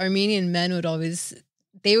of Armenian men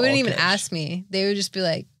they wouldn't even ask me. They would just be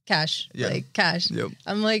like, cash, like cash. Yep.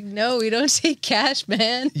 I'm like, no, we don't take cash,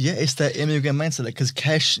 man. Yeah, it's that immigrant mindset, like, because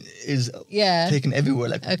cash is taken everywhere.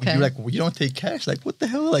 Like, you're like, well, you don't take cash. Like, what the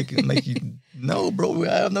hell? Like No, bro,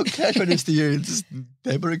 I have no cash register here. It's just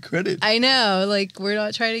debit or credit. I know, like we're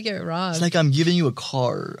not trying to get robbed. It's like I'm giving you a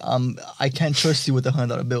car. I can't trust you with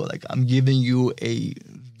 $100 bill. Like I'm giving you a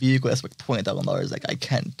vehicle that's like $20,000. Like I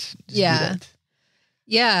can't just do that.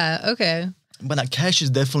 Yeah. Okay. But like cash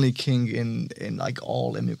is definitely king in like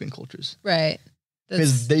all immigrant cultures. Right.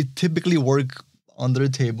 Because they typically work under the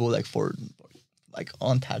table like for like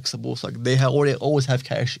untaxable. So like they always have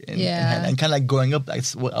cash in hand. And kind of like growing up,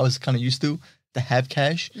 that's what I was kind of used to have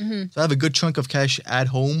cash. So I have a good chunk of cash at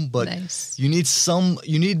home, but you need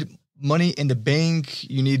money in the bank.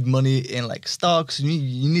 You need money in like stocks.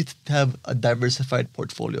 You need to have a diversified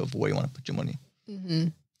portfolio of where you want to put your money.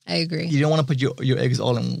 I agree. You don't want to put your eggs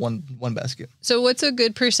all in one basket. So what's a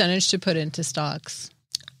good percentage to put into stocks?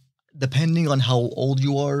 Depending on how old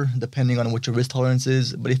you are, depending on what your risk tolerance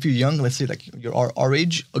is. But if you're young, let's say like you're our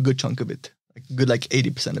age, a good chunk of it, like good like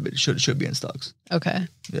 80% of it should be in stocks. Okay.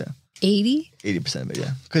 Yeah. 80% of it,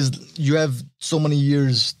 yeah. Because you have so many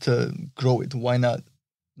years to grow it. Why not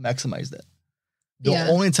maximize that? The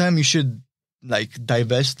only time you should like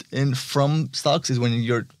divest from stocks is when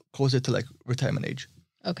you're closer to like retirement age.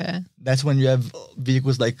 Okay. That's when you have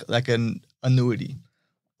vehicles like an annuity.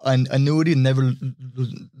 An annuity never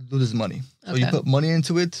loses money. So you put money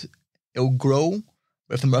into it, it'll grow.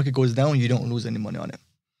 But if the market goes down, you don't lose any money on it.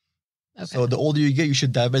 Okay. So the older you get, you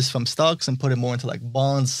should divest from stocks and put it more into like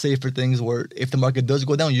bonds, safer things where if the market does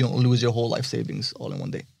go down, you don't lose your whole life savings all in one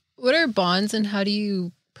day. What are bonds and how do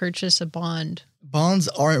you purchase a bond? Bonds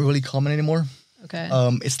aren't really common anymore. Okay.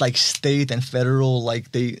 It's like state and federal,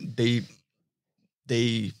 like they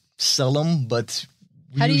sell them, but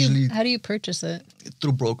how do you purchase it?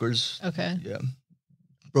 Through brokers. Okay. Yeah.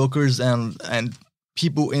 Brokers and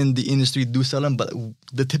people in the industry do sell them, but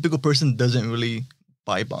the typical person doesn't really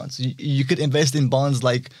buy bonds. You could invest in bonds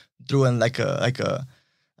like through like a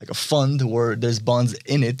fund where there's bonds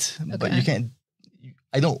in it, but you can't.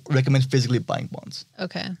 I don't recommend physically buying bonds.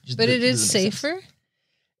 Okay. But it is safer?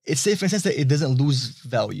 It's safer in the sense that it doesn't lose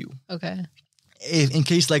value. Okay. In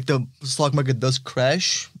case like the stock market does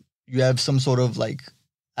crash, you have some sort of like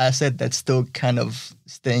asset that's still kind of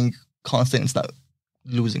staying constant. It's not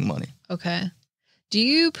losing money. Okay. Do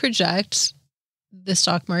you project the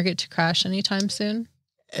stock market to crash anytime soon?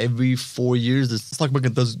 Every 4 years, the stock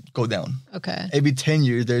market does go down. Okay. Every 10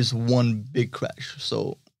 years, there's one big crash.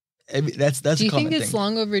 So that's Do you a common think it's thing.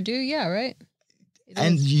 long overdue? Yeah, right.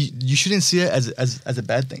 And you shouldn't see it as a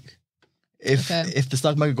bad thing. If the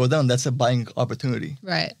stock market goes down, that's a buying opportunity.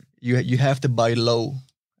 Right. You have to buy low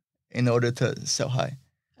in order to sell high.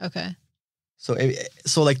 Okay. So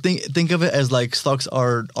like think of it as like stocks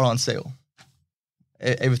are on sale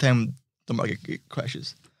every time the market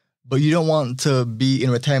crashes. But you don't want to be in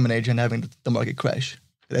retirement age and having the market crash.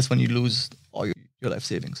 That's when you lose all your life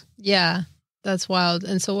savings. Yeah, that's wild.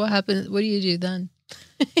 And so what happens? What do you do then?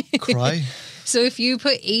 Cry. So if you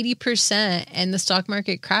put 80% and the stock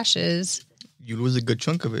market crashes, you lose a good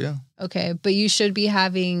chunk of it, yeah. Okay, but you should be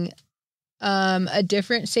having a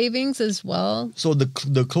different savings as well. So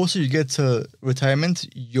the closer you get to retirement,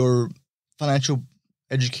 your financial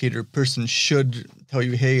educator person should tell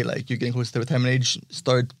you, hey, like you're getting close to retirement age,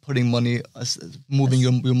 start putting money, moving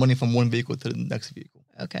your money from one vehicle to the next vehicle.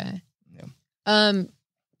 Okay. Yeah.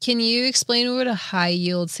 Can you explain what a high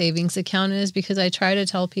yield savings account is? Because I try to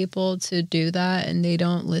tell people to do that and they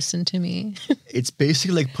don't listen to me. It's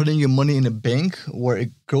basically like putting your money in a bank where it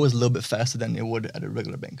grows a little bit faster than it would at a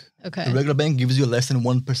regular bank. Okay. The regular bank gives you less than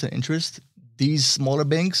 1% interest. These smaller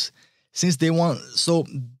banks, since they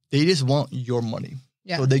just want your money.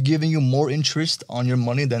 Yeah. So they're giving you more interest on your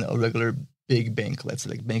money than a regular big bank. Let's say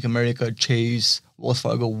like Bank of America, Chase, Wells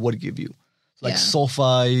Fargo would give you. So like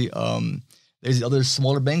SoFi, there's other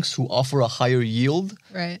smaller banks who offer a higher yield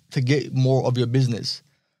to get more of your business.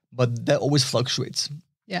 But that always fluctuates.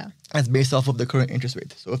 Yeah. That's based off of the current interest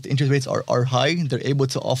rate. So if the interest rates are high, they're able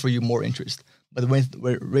to offer you more interest. But when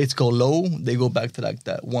rates go low, they go back to like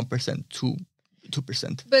that 1% to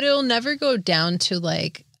 2%. But it'll never go down to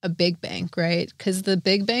like a big bank, right? Because the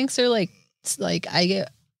big banks are like I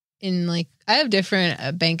have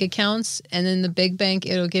different bank accounts, and then the big bank,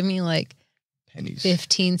 it'll give me like pennies,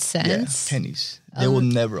 15 cents. Yeah, pennies. They will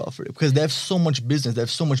never offer it because they have so much business. They have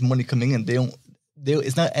so much money coming in. They don't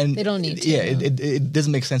need to. Yeah, it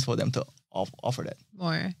doesn't make sense for them to offer that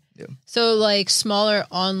more. Yeah. So like smaller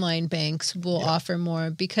online banks will offer more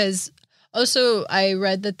because also I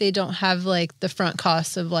read that they don't have like the front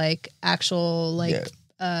costs of like actual like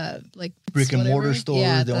brick and mortar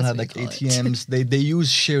stores. They don't have like ATMs. They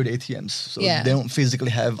use shared ATMs, so they don't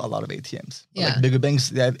physically have a lot of ATMs. But like bigger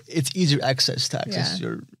banks, it's easier access to access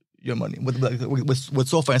your your money. With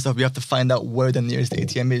SoFi and stuff, you have to find out where the nearest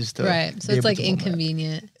ATM is. Right. So it's like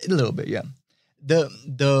inconvenient. A little bit, yeah.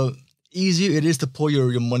 The easier it is to pull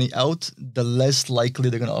your money out, the less likely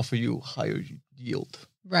they're going to offer you higher yield.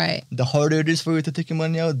 Right. The harder it is for you to take your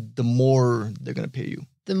money out, the more they're going to pay you.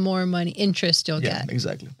 The more money interest you'll get.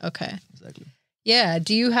 Exactly. Okay. Exactly. Yeah.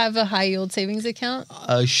 Do you have a high yield savings account?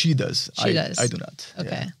 She does. She does. I do not. Okay.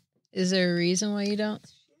 Yeah. Is there a reason why you don't?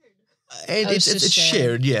 It's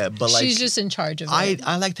shared, yeah. But like she's just in charge of it.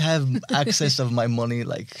 I like to have access of my money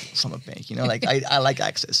like from a bank, you know. Like I like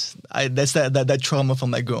access. That's that trauma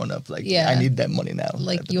from like growing up. Like I need that money now.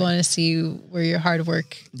 Like you want to see where your hard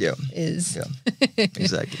work is. Yeah.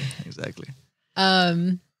 Exactly.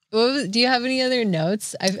 Do you have any other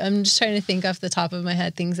notes? I'm just trying to think off the top of my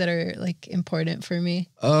head things that are like important for me.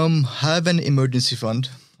 Have an emergency fund.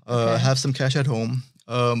 Have some cash at home.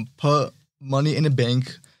 Put money in a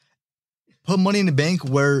bank. Put money in the bank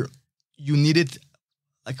where you need it,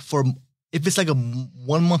 like if it's like a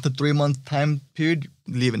 1 month to 3 month time period,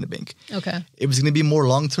 leave it in the bank. Okay. If it's going to be more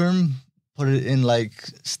long term, put it in like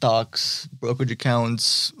stocks, brokerage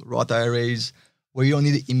accounts, Roth IRAs, where you don't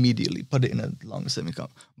need it immediately. Put it in a long saving account.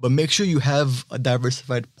 But make sure you have a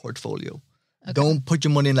diversified portfolio. Okay. Don't put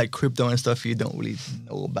your money in like crypto and stuff you don't really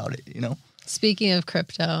know about it, you know? Speaking of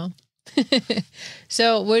crypto,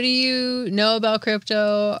 so what do you know about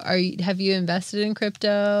crypto? Have you invested in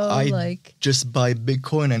crypto? I just buy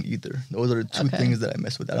Bitcoin and Ether. Those are the two things that I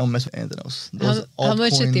mess with. I don't mess with anything else. How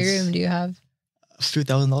much Ethereum do you have? A few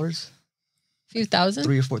 $1,000. Few thousand?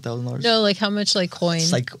 $3,000 or $4,000. No, like how much like coin?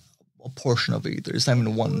 It's like a portion of Ether. It's not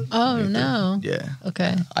even one. Oh Ether. no. Yeah.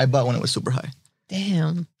 Okay. I bought when it was super high.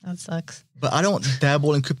 Damn, that sucks. But I don't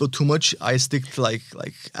dabble in crypto too much. I stick to like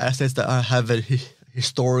assets that have a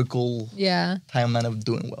historical timeline of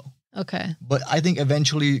doing well. Okay. But I think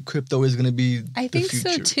eventually crypto is going to be the future.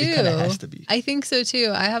 So too. It kind of has to be. I think so too.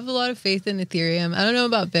 I have a lot of faith in Ethereum. I don't know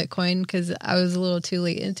about Bitcoin because I was a little too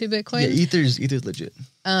late into Bitcoin. Yeah, Ether's legit.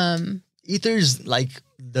 Ether's like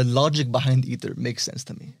the logic behind Ether makes sense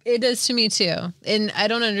to me. It does to me too. And I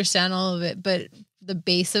don't understand all of it, but the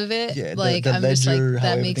base of it, like the I'm ledger, just like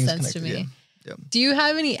that makes sense connected, to me. Yeah. Yeah. Do you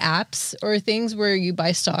have any apps or things where you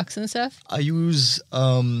buy stocks and stuff? I use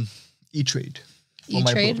E-Trade for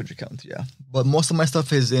my brokerage account, yeah. But most of my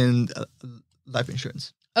stuff is in life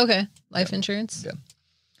insurance. Okay, life insurance. Yeah.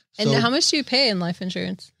 And how much do you pay in life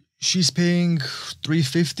insurance? She's paying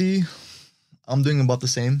 $350. I'm doing about the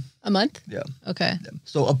same. A month? Yeah. Okay. Yeah.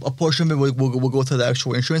 So a portion of it will go to the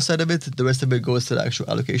actual insurance side of it. The rest of it goes to the actual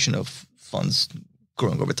allocation of funds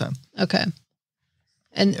growing over time. Okay.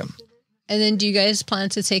 And then do you guys plan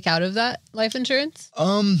to take out of that life insurance?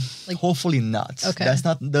 Hopefully not. Okay. That's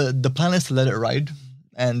not the plan is to let it ride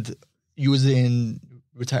and use it in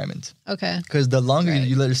retirement. Okay. Because the longer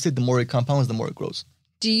you let it sit, the more it compounds, the more it grows.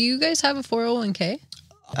 Do you guys have a 401k?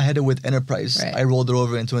 I had it with Enterprise. Right. I rolled it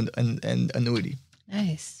over into an annuity.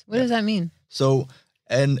 Nice. What does that mean? So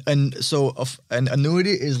an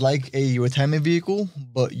annuity is like a retirement vehicle,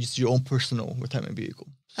 but it's your own personal retirement vehicle.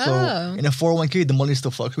 So in a 401k, the money still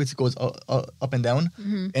fluctuates. It goes up and down.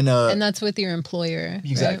 Mm-hmm. And that's with your employer.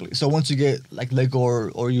 Exactly. Right? So once you get like let go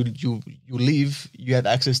or you leave, you have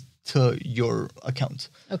access to your account.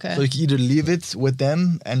 Okay. So you can either leave it with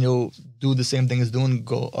them and you'll do the same thing as doing,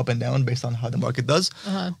 go up and down based on how the market does.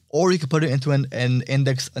 Or you can put it into an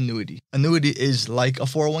indexed annuity. Annuity is like a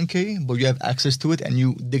 401k, but you have access to it and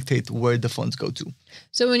you dictate where the funds go to.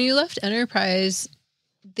 So when you left Enterprise,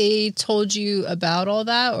 they told you about all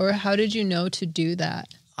that, or how did you know to do that?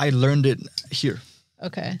 I learned it here.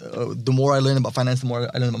 Okay. The more I learn about finance, the more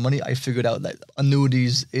I learn about money, I figured out that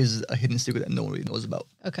annuities is a hidden secret that no one really knows about.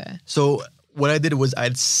 Okay. So what I did was I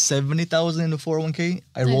had $70,000 in the 401k.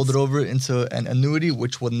 I rolled it over into an annuity,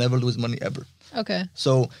 which would never lose money ever. Okay.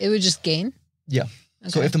 So it would just gain? Yeah. Okay.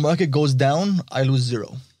 So if the market goes down, I lose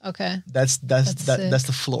zero. Okay. That's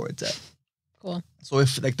the floor it's at. Cool. So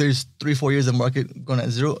if like there's 3-4 years of market going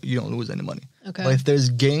at zero, you don't lose any money. Okay. But if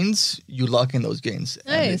there's gains, you lock in those gains.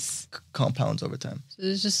 Nice. And it compounds over time. So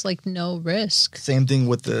there's just like no risk. Same thing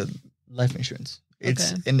with the life insurance.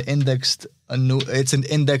 It's an indexed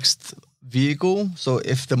vehicle. So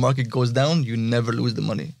if the market goes down, you never lose the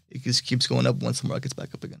money. It just keeps going up once the market's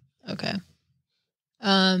back up again. Okay.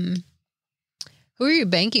 Who are you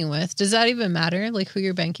banking with? Does that even matter? Like who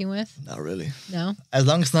you're banking with? Not really. No? As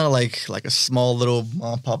long as it's not like a small little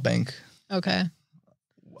mom and pop bank. Okay.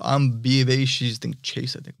 I'm B of A, she's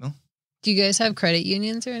Chase, I think, no? Do you guys have credit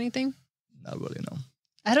unions or anything? Not really, no.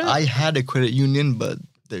 I had a credit union, but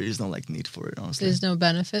there is no need for it, honestly. There's no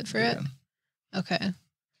benefit for it? Okay.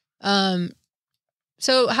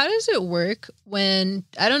 So how does it work when,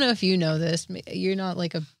 I don't know if you know this, you're not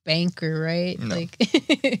like a banker, right? No. Like,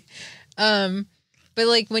 but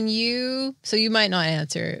like when you, so you might not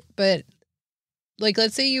answer, but like,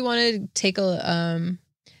 let's say you want to take a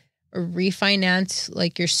refinance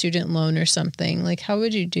like your student loan or something. Like, how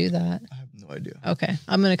would you do that? I have no idea. Okay.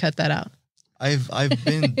 I'm going to cut that out. I've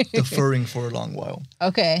been deferring for a long while.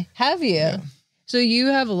 Okay. Have you? Yeah. So you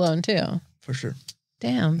have a loan too? For sure.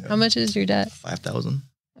 Damn. Yeah. How much is your debt? 5,000.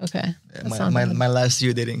 Okay. Yeah, my last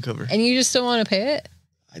year they didn't cover. And you just don't want to pay it?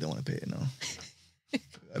 I don't want to pay it, no.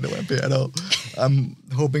 I don't want to pay it at all. I'm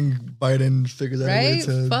hoping Biden figures out a way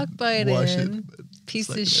to Fuck Biden. wash it. Piece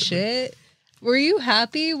of shit. Were you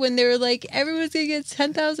happy when they were like, everyone's going to get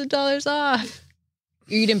 $10,000 off?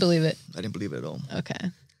 You didn't believe it? I didn't believe it at all. Okay.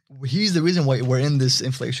 He's the reason why we're in this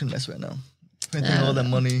inflation mess right now. Printing all that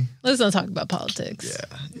money. Let's not talk about politics. Yeah.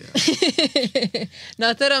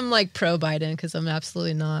 Not that I'm like pro Biden, because I'm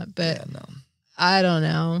absolutely not, but Yeah, no. I don't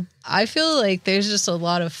know. I feel like there's just a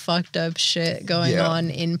lot of fucked up shit going on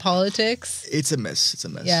in politics. It's a mess. It's a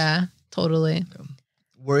mess. Yeah, totally. Yeah.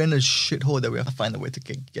 We're in a shithole that we have to find a way to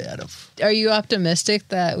get out of. Are you optimistic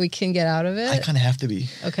that we can get out of it? I kind of have to be.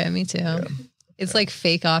 Okay, me too. It's like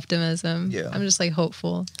fake optimism. Yeah. I'm just like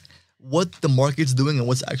hopeful. What the market's doing and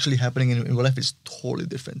what's actually happening in real life is totally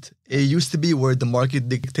different. It used to be where the market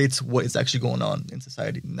dictates what is actually going on in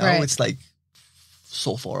society. Now it's like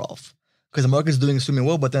so far off. Because the market's doing extremely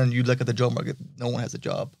well, but then you look at the job market, no one has a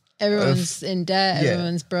job. Everyone's in debt,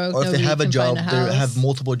 everyone's broke. Or if they have a job, they have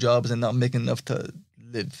multiple jobs and not making enough to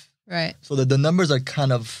live. Right. So the numbers are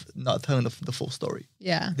kind of not telling the full story.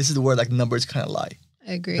 Yeah. This is where like numbers kind of lie.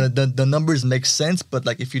 I agree. The numbers make sense, but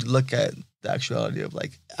like if you look at the actuality of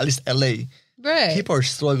like at least LA, people are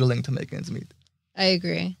struggling to make ends meet. I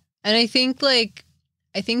agree. And I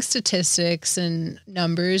think statistics and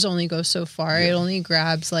numbers only go so far. It only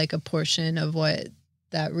grabs like a portion of what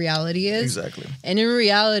that reality is. Exactly. And in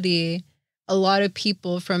reality, a lot of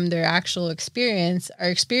people from their actual experience are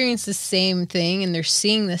experiencing the same thing and they're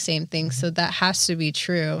seeing the same thing. So that has to be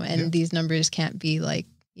true. And these numbers can't be like,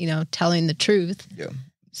 you know, telling the truth. Yeah.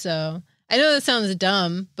 So I know that sounds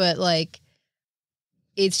dumb, but like,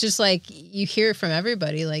 it's just like you hear it from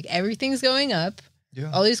everybody. Like everything's going up.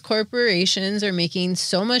 Yeah. All these corporations are making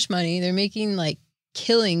so much money. They're making like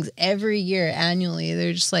killings every year annually.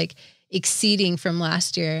 They're just like exceeding from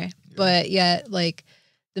last year. But yet like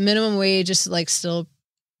the minimum wage is like still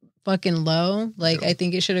fucking low. Like I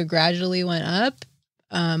think it should have gradually went up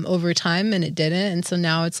over time and it didn't. And so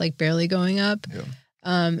now it's like barely going up. Yeah.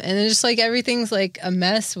 And then just like everything's like a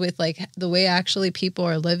mess with like the way actually people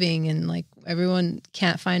are living and like everyone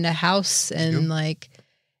can't find a house and like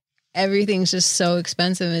everything's just so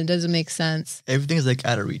expensive and it doesn't make sense. Everything's like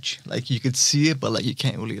out of reach. Like you could see it, but like you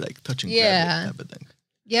can't really like touch and grab it type of thing.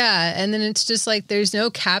 Yeah. And then it's just like there's no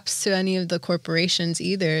caps to any of the corporations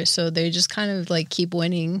either. So they just kind of like keep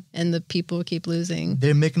winning and the people keep losing.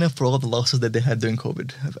 They're making up for all the losses that they had during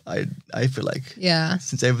COVID. I feel like. Yeah.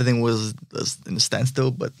 Since everything was in a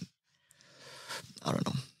standstill, but I don't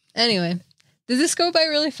know. Anyway, did this go by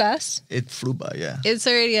really fast? It flew by, yeah. It's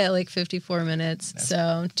already at like 54 minutes.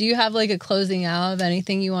 So do you have like a closing out of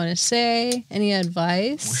anything you want to say? Any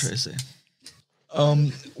advice? What should I say?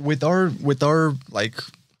 With our like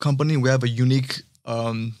company, we have a unique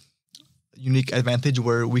advantage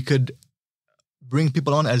where we could bring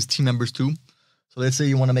people on as team members too. So let's say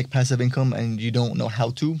you want to make passive income and you don't know how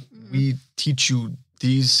to. We teach you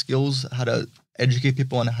these skills, how to educate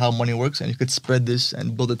people on how money works, and you could spread this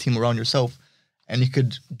and build a team around yourself. And you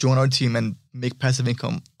could join our team and make passive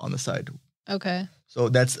income on the side. Okay. So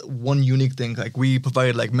that's one unique thing. Like we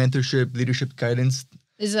provide like mentorship, leadership guidance.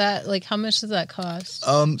 Is that like, how much does that cost?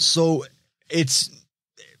 So it's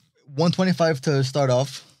 $125 to start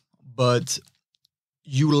off, but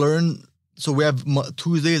you learn. So we have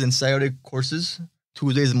Tuesdays and Saturday courses.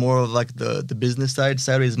 Tuesday is more of like the business side.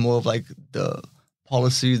 Saturday is more of like the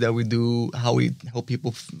policies that we do, how we help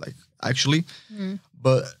people like actually.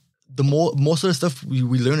 But most of the stuff we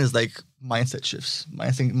learn is like mindset shifts.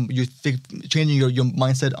 Changing your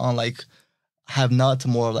mindset on like have not to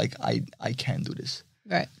more like I can do this.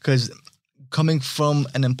 Right. Because coming from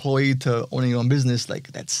an employee to owning your own business,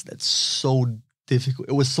 like that's so difficult.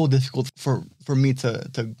 It was so difficult for me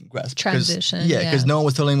to grasp. Transition. Because no one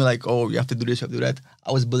was telling me like, oh, you have to do this, you have to do that.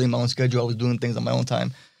 I was building my own schedule. I was doing things on my own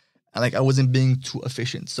time. And like I wasn't being too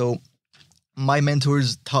efficient. So my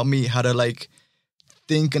mentors taught me how to like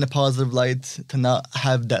think in a positive light, to not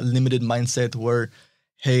have that limited mindset where,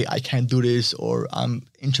 hey, I can't do this, or I'm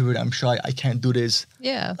introverted, I'm shy, I can't do this.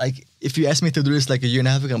 Yeah. Like if you ask me to do this like a year and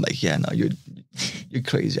a half ago, I'm like, yeah, no, you're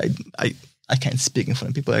crazy. I I can't speak in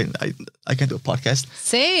front of people. I can't do a podcast.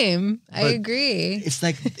 Same. I But agree. It's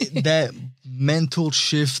like that mental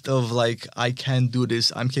shift of like, I can do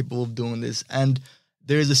this. I'm capable of doing this. And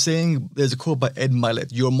there's a quote by Ed Milet.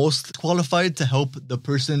 You're most qualified to help the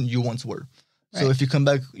person you once were. So Right. if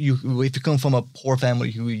you come from a poor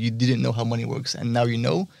family who you didn't know how money works, and now you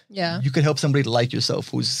know, Yeah. you could help somebody like yourself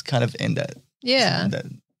who's kind of in that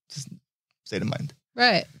state of mind.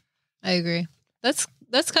 Right. I agree.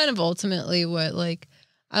 That's kind of ultimately what, like,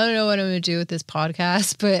 I don't know what I'm going to do with this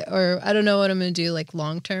podcast, or I don't know what I'm going to do like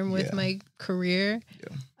long term with my career.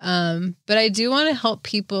 Yeah. But I do want to help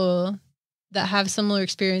people that have similar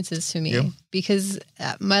experiences to me, because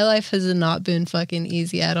my life has not been fucking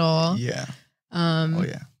easy at all. Yeah.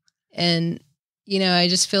 And I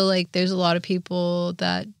just feel like there's a lot of people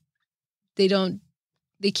that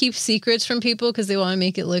they keep secrets from people because they want to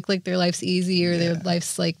make it look like their life's easy or their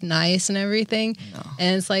life's like nice and everything. No.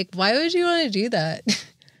 And it's like, why would you want to do that?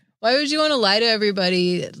 Why would you want to lie to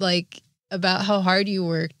everybody like about how hard you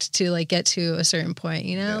worked to like get to a certain point,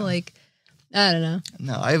 Like, I don't know.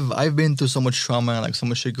 No, I've been through so much trauma and like so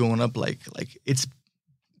much shit growing up, like it's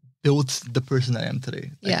built the person I am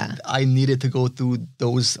today. Like, I needed to go through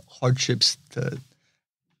those hardships to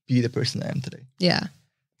be the person I am today. Yeah.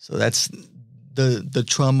 So that's the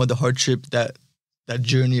trauma, the hardship, that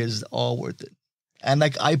journey is all worth it. And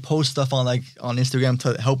like I post stuff on Instagram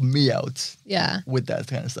to help me out. Yeah. With that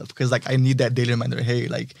kind of stuff. Because like I need that daily reminder, hey,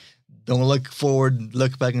 like don't look forward,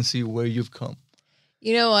 look back and see where you've come.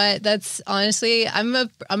 You know what? That's honestly, I'm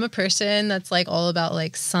a person that's like all about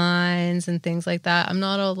like signs and things like that. I'm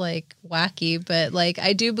not all like wacky, but like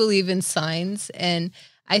I do believe in signs, and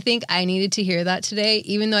I think I needed to hear that today,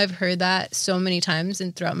 even though I've heard that so many times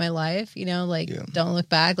and throughout my life, don't look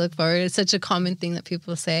back, look forward. It's such a common thing that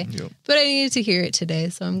people say, but I needed to hear it today.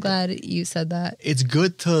 So I'm glad you said that. It's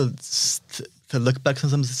good to look back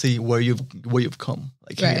sometimes to see where you've come.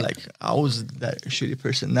 Like, hey, like I was that shitty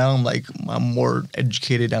person. Now I'm more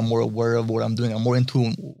educated. I'm more aware of what I'm doing. I'm more in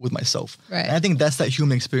tune with myself. Right. And I think that's that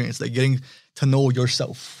human experience, like getting to know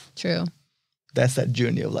yourself. True. That's that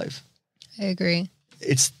journey of life. I agree.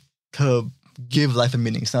 It's to give life a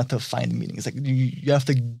meaning. It's not to find meaning. It's like you have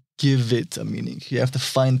to give it a meaning. You have to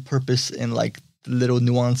find purpose in like the little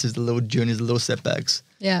nuances, the little journeys, the little setbacks.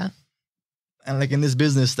 Yeah. And like in this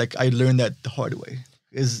business, like I learned that the hard way.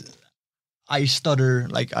 Is I stutter,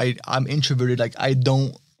 like I'm introverted, like I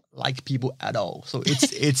don't like people at all. So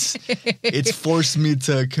it's forced me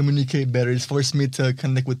to communicate better. It's forced me to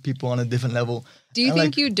connect with people on a different level. Do you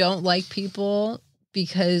think you don't like people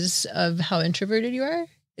because of how introverted you are?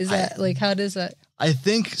 Is that like, how does that? I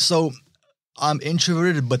think so. I'm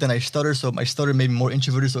introverted, but then I stutter. So my stutter made me more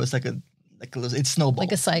introverted. So it's like it's snowball.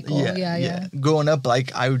 Like a cycle. Yeah. Growing up,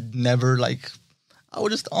 like I would never I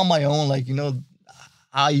was just on my own. Like,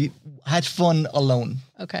 I had fun alone.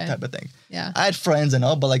 Okay. Type of thing. Yeah. I had friends and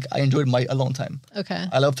all, but like I enjoyed my alone time. Okay.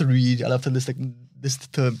 I love to read. I love to listen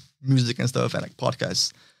to music and stuff and like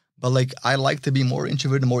podcasts. But like I like to be more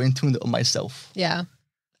introverted, more in tune with myself. Yeah.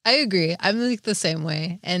 I agree. I'm like the same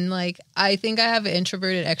way. And like I think I have an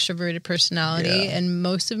introverted, extroverted personality, and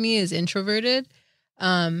most of me is introverted.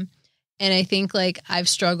 And I think like I've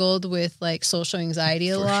struggled with like social anxiety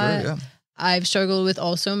a lot. Sure, yeah. I've struggled with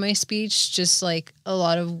also my speech, just like a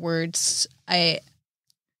lot of words I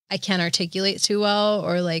can't articulate too well,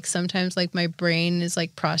 or like sometimes like my brain is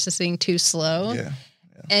like processing too slow. Yeah.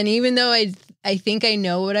 And even though I think I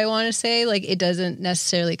know what I want to say, like it doesn't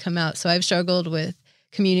necessarily come out. So I've struggled with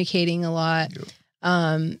communicating a lot.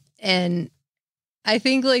 Yep. And I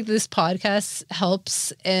think like this podcast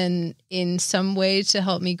helps in some way to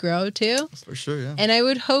help me grow too. For sure, yeah. And I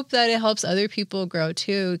would hope that it helps other people grow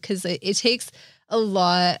too, because it takes a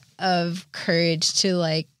lot of courage to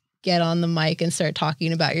like get on the mic and start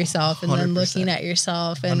talking about yourself, and 100%. Then looking at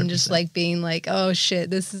yourself and 100%. Just like being like, oh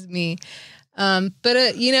shit, this is me.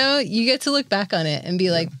 But you get to look back on it and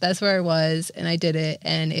be like, that's where I was and I did it.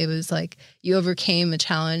 And it was like, you overcame a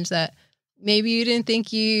challenge that maybe you didn't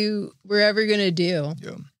think you were ever going to do.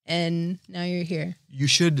 Yeah. And now you're here. You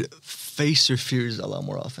should face your fears a lot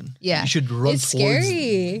more often. Yeah. You should run towards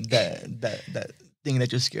that thing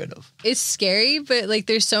that you're scared of. It's scary, but like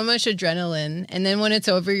there's so much adrenaline. And then when it's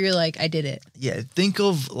over, you're like, I did it. Yeah. Think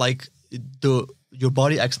of like your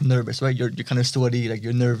body acts nervous, right? You're kind of sweaty, like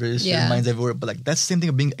you're nervous, your mind's everywhere. But like that's the same thing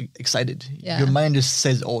of being excited. Yeah. Your mind just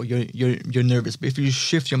says, oh, you're nervous. But if you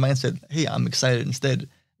shift your mindset, hey, I'm excited instead.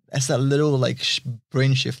 That's that little like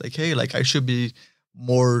brain shift. Like, hey, like I should be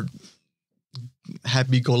more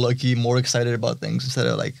happy-go-lucky, more excited about things instead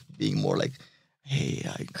of like being more like, hey,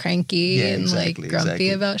 cranky and like grumpy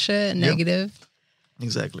about shit and negative.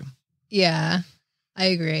 Exactly. Yeah, I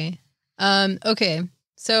agree. Okay.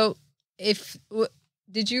 So did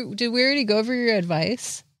we already go over your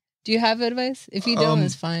advice? Do you have advice? If you don't,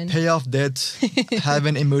 it's fine. Pay off debt, have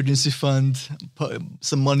an emergency fund, put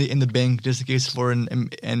some money in the bank just in case for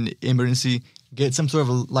an emergency. Get some sort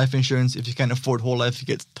of life insurance. If you can't afford whole life, you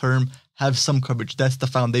get term. Have some coverage. That's the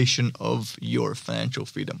foundation of your financial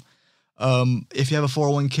freedom. If you have a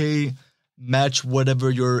 401k, match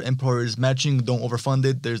whatever your employer is matching. Don't overfund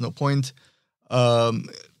it. There's no point.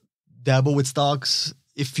 Dabble with stocks.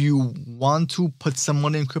 If you want to put some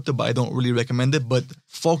money in crypto, but I don't really recommend it, but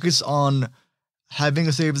focus on having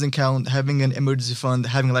a savings account, having an emergency fund,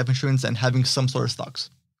 having life insurance, and having some sort of stocks.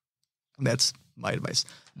 That's my advice.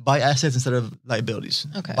 Buy assets instead of liabilities.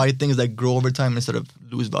 Okay. Buy things that grow over time instead of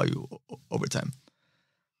lose value over time.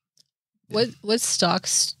 What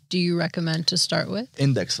stocks do you recommend to start with?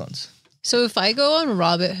 Index funds. So if I go on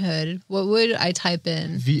Robinhood, what would I type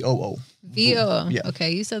in? VOO. VOO. Yeah.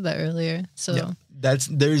 Okay, you said that earlier. So yeah.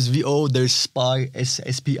 There's VO, there's SPY,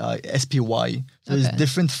 SPI, SPY. So there's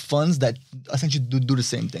different funds that essentially do the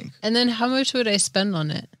same thing. And then how much would I spend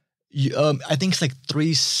on it? I think it's like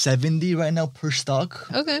 $370 right now per stock.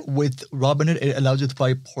 Okay. With Robinhood, it allows you to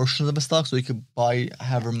buy portions of a stock, so you could buy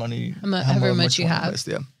however much you have.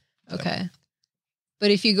 Yeah. Okay.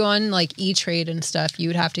 But if you go on like E-Trade and stuff, you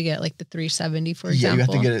would have to get like the 370, for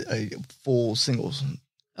example. Yeah, you have to get a full singles.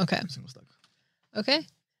 Okay. Single stock. Okay.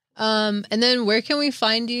 And then where can we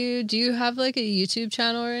find you? Do you have like a YouTube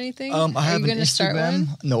channel or anything? I have Are you an gonna start Instagram.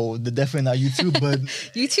 one? No, definitely not YouTube, but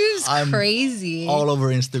YouTube's crazy. All over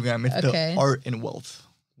Instagram. It's Okay. the Art and Wealth.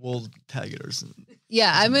 We'll tag it or something.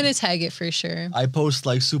 Yeah, I'm gonna tag it for sure. I post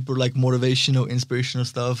like super like motivational, inspirational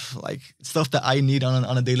stuff, like stuff that I need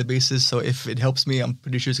on a daily basis. So if it helps me, I'm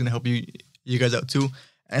pretty sure it's gonna help you guys out too.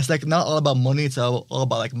 And it's like not all about money. It's all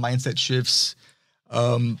about like mindset shifts,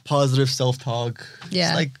 positive self-talk.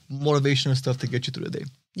 Yeah. It's like motivational stuff to get you through the day.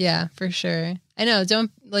 Yeah, for sure. I know.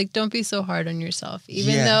 Don't be so hard on yourself.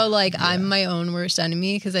 Even though I'm my own worst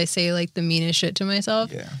enemy because I say like the meanest shit to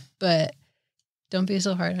myself. Yeah. But don't be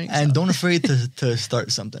so hard on yourself. And don't afraid to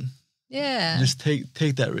start something. Yeah. Just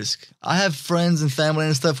take that risk. I have friends and family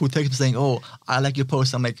and stuff who text me saying, "Oh, I like your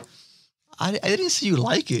post." I'm like, I didn't see you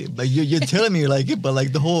like it. Like you're telling me you like it, but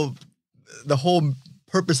like the whole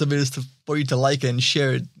purpose of it is for you to like it and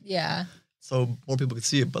share it. Yeah. So more people can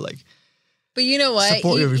see it, but like. But you know what?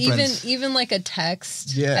 Support your friends. Even like a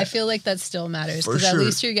text, Yeah. I feel like that still matters For because sure. at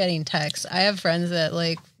least you're getting texts. I have friends that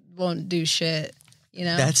like won't do shit. You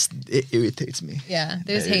know, It irritates me. Yeah,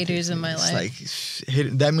 there's haters in my life. It's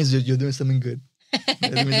like that means you're doing something good.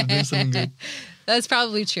 That means you're doing something good. That's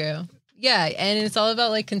probably true. Yeah, and it's all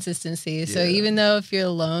about like consistency. So Yeah. even though if you're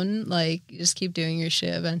alone, like you just keep doing your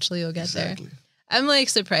shit, eventually you'll get there. I'm like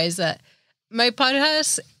surprised that my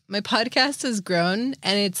podcast has grown,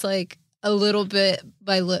 and it's like a little bit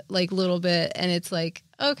by little bit, and it's like,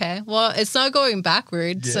 okay, well, it's not going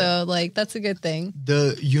backwards, so like that's a good thing.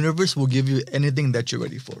 The universe will give you anything that you're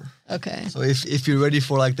ready for. Okay. So if you're ready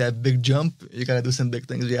for like that big jump, you gotta do some big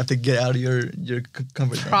things. You have to get out of your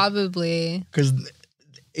comfort zone. Probably. Because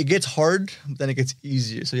it gets hard, then it gets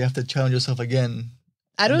easier. So you have to challenge yourself again.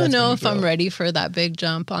 I don't know if I'm ready for that big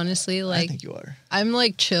jump, honestly. Like, I think you are. I'm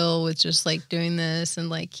like chill with just like doing this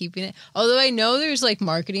and like keeping it. Although I know there's like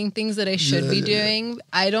marketing things that I should be doing,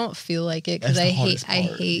 I don't feel like it because I hate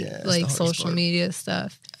like social media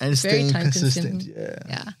stuff. And it's very staying time consuming. consistent.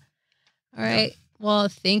 Yeah. All right. Well,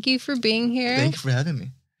 thank you for being here. Thank you for having me.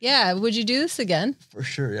 Yeah. Would you do this again? For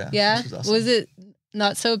sure. Yeah. Yeah. This was awesome. Was it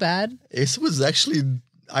not so bad? It was actually.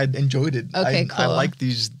 I enjoyed it. Okay, cool. I like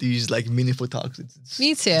these like meaningful talks.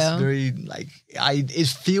 Me too. It's very like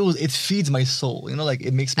it feeds my soul. You know, like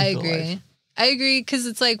it makes me feel alive. I agree because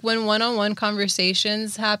it's like when one-on-one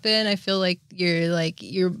conversations happen, I feel like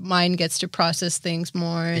your mind gets to process things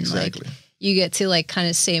more and like you get to like kind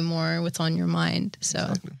of say more what's on your mind. So,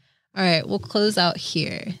 all right, we'll close out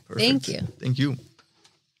here. Perfect. Thank you. Thank you.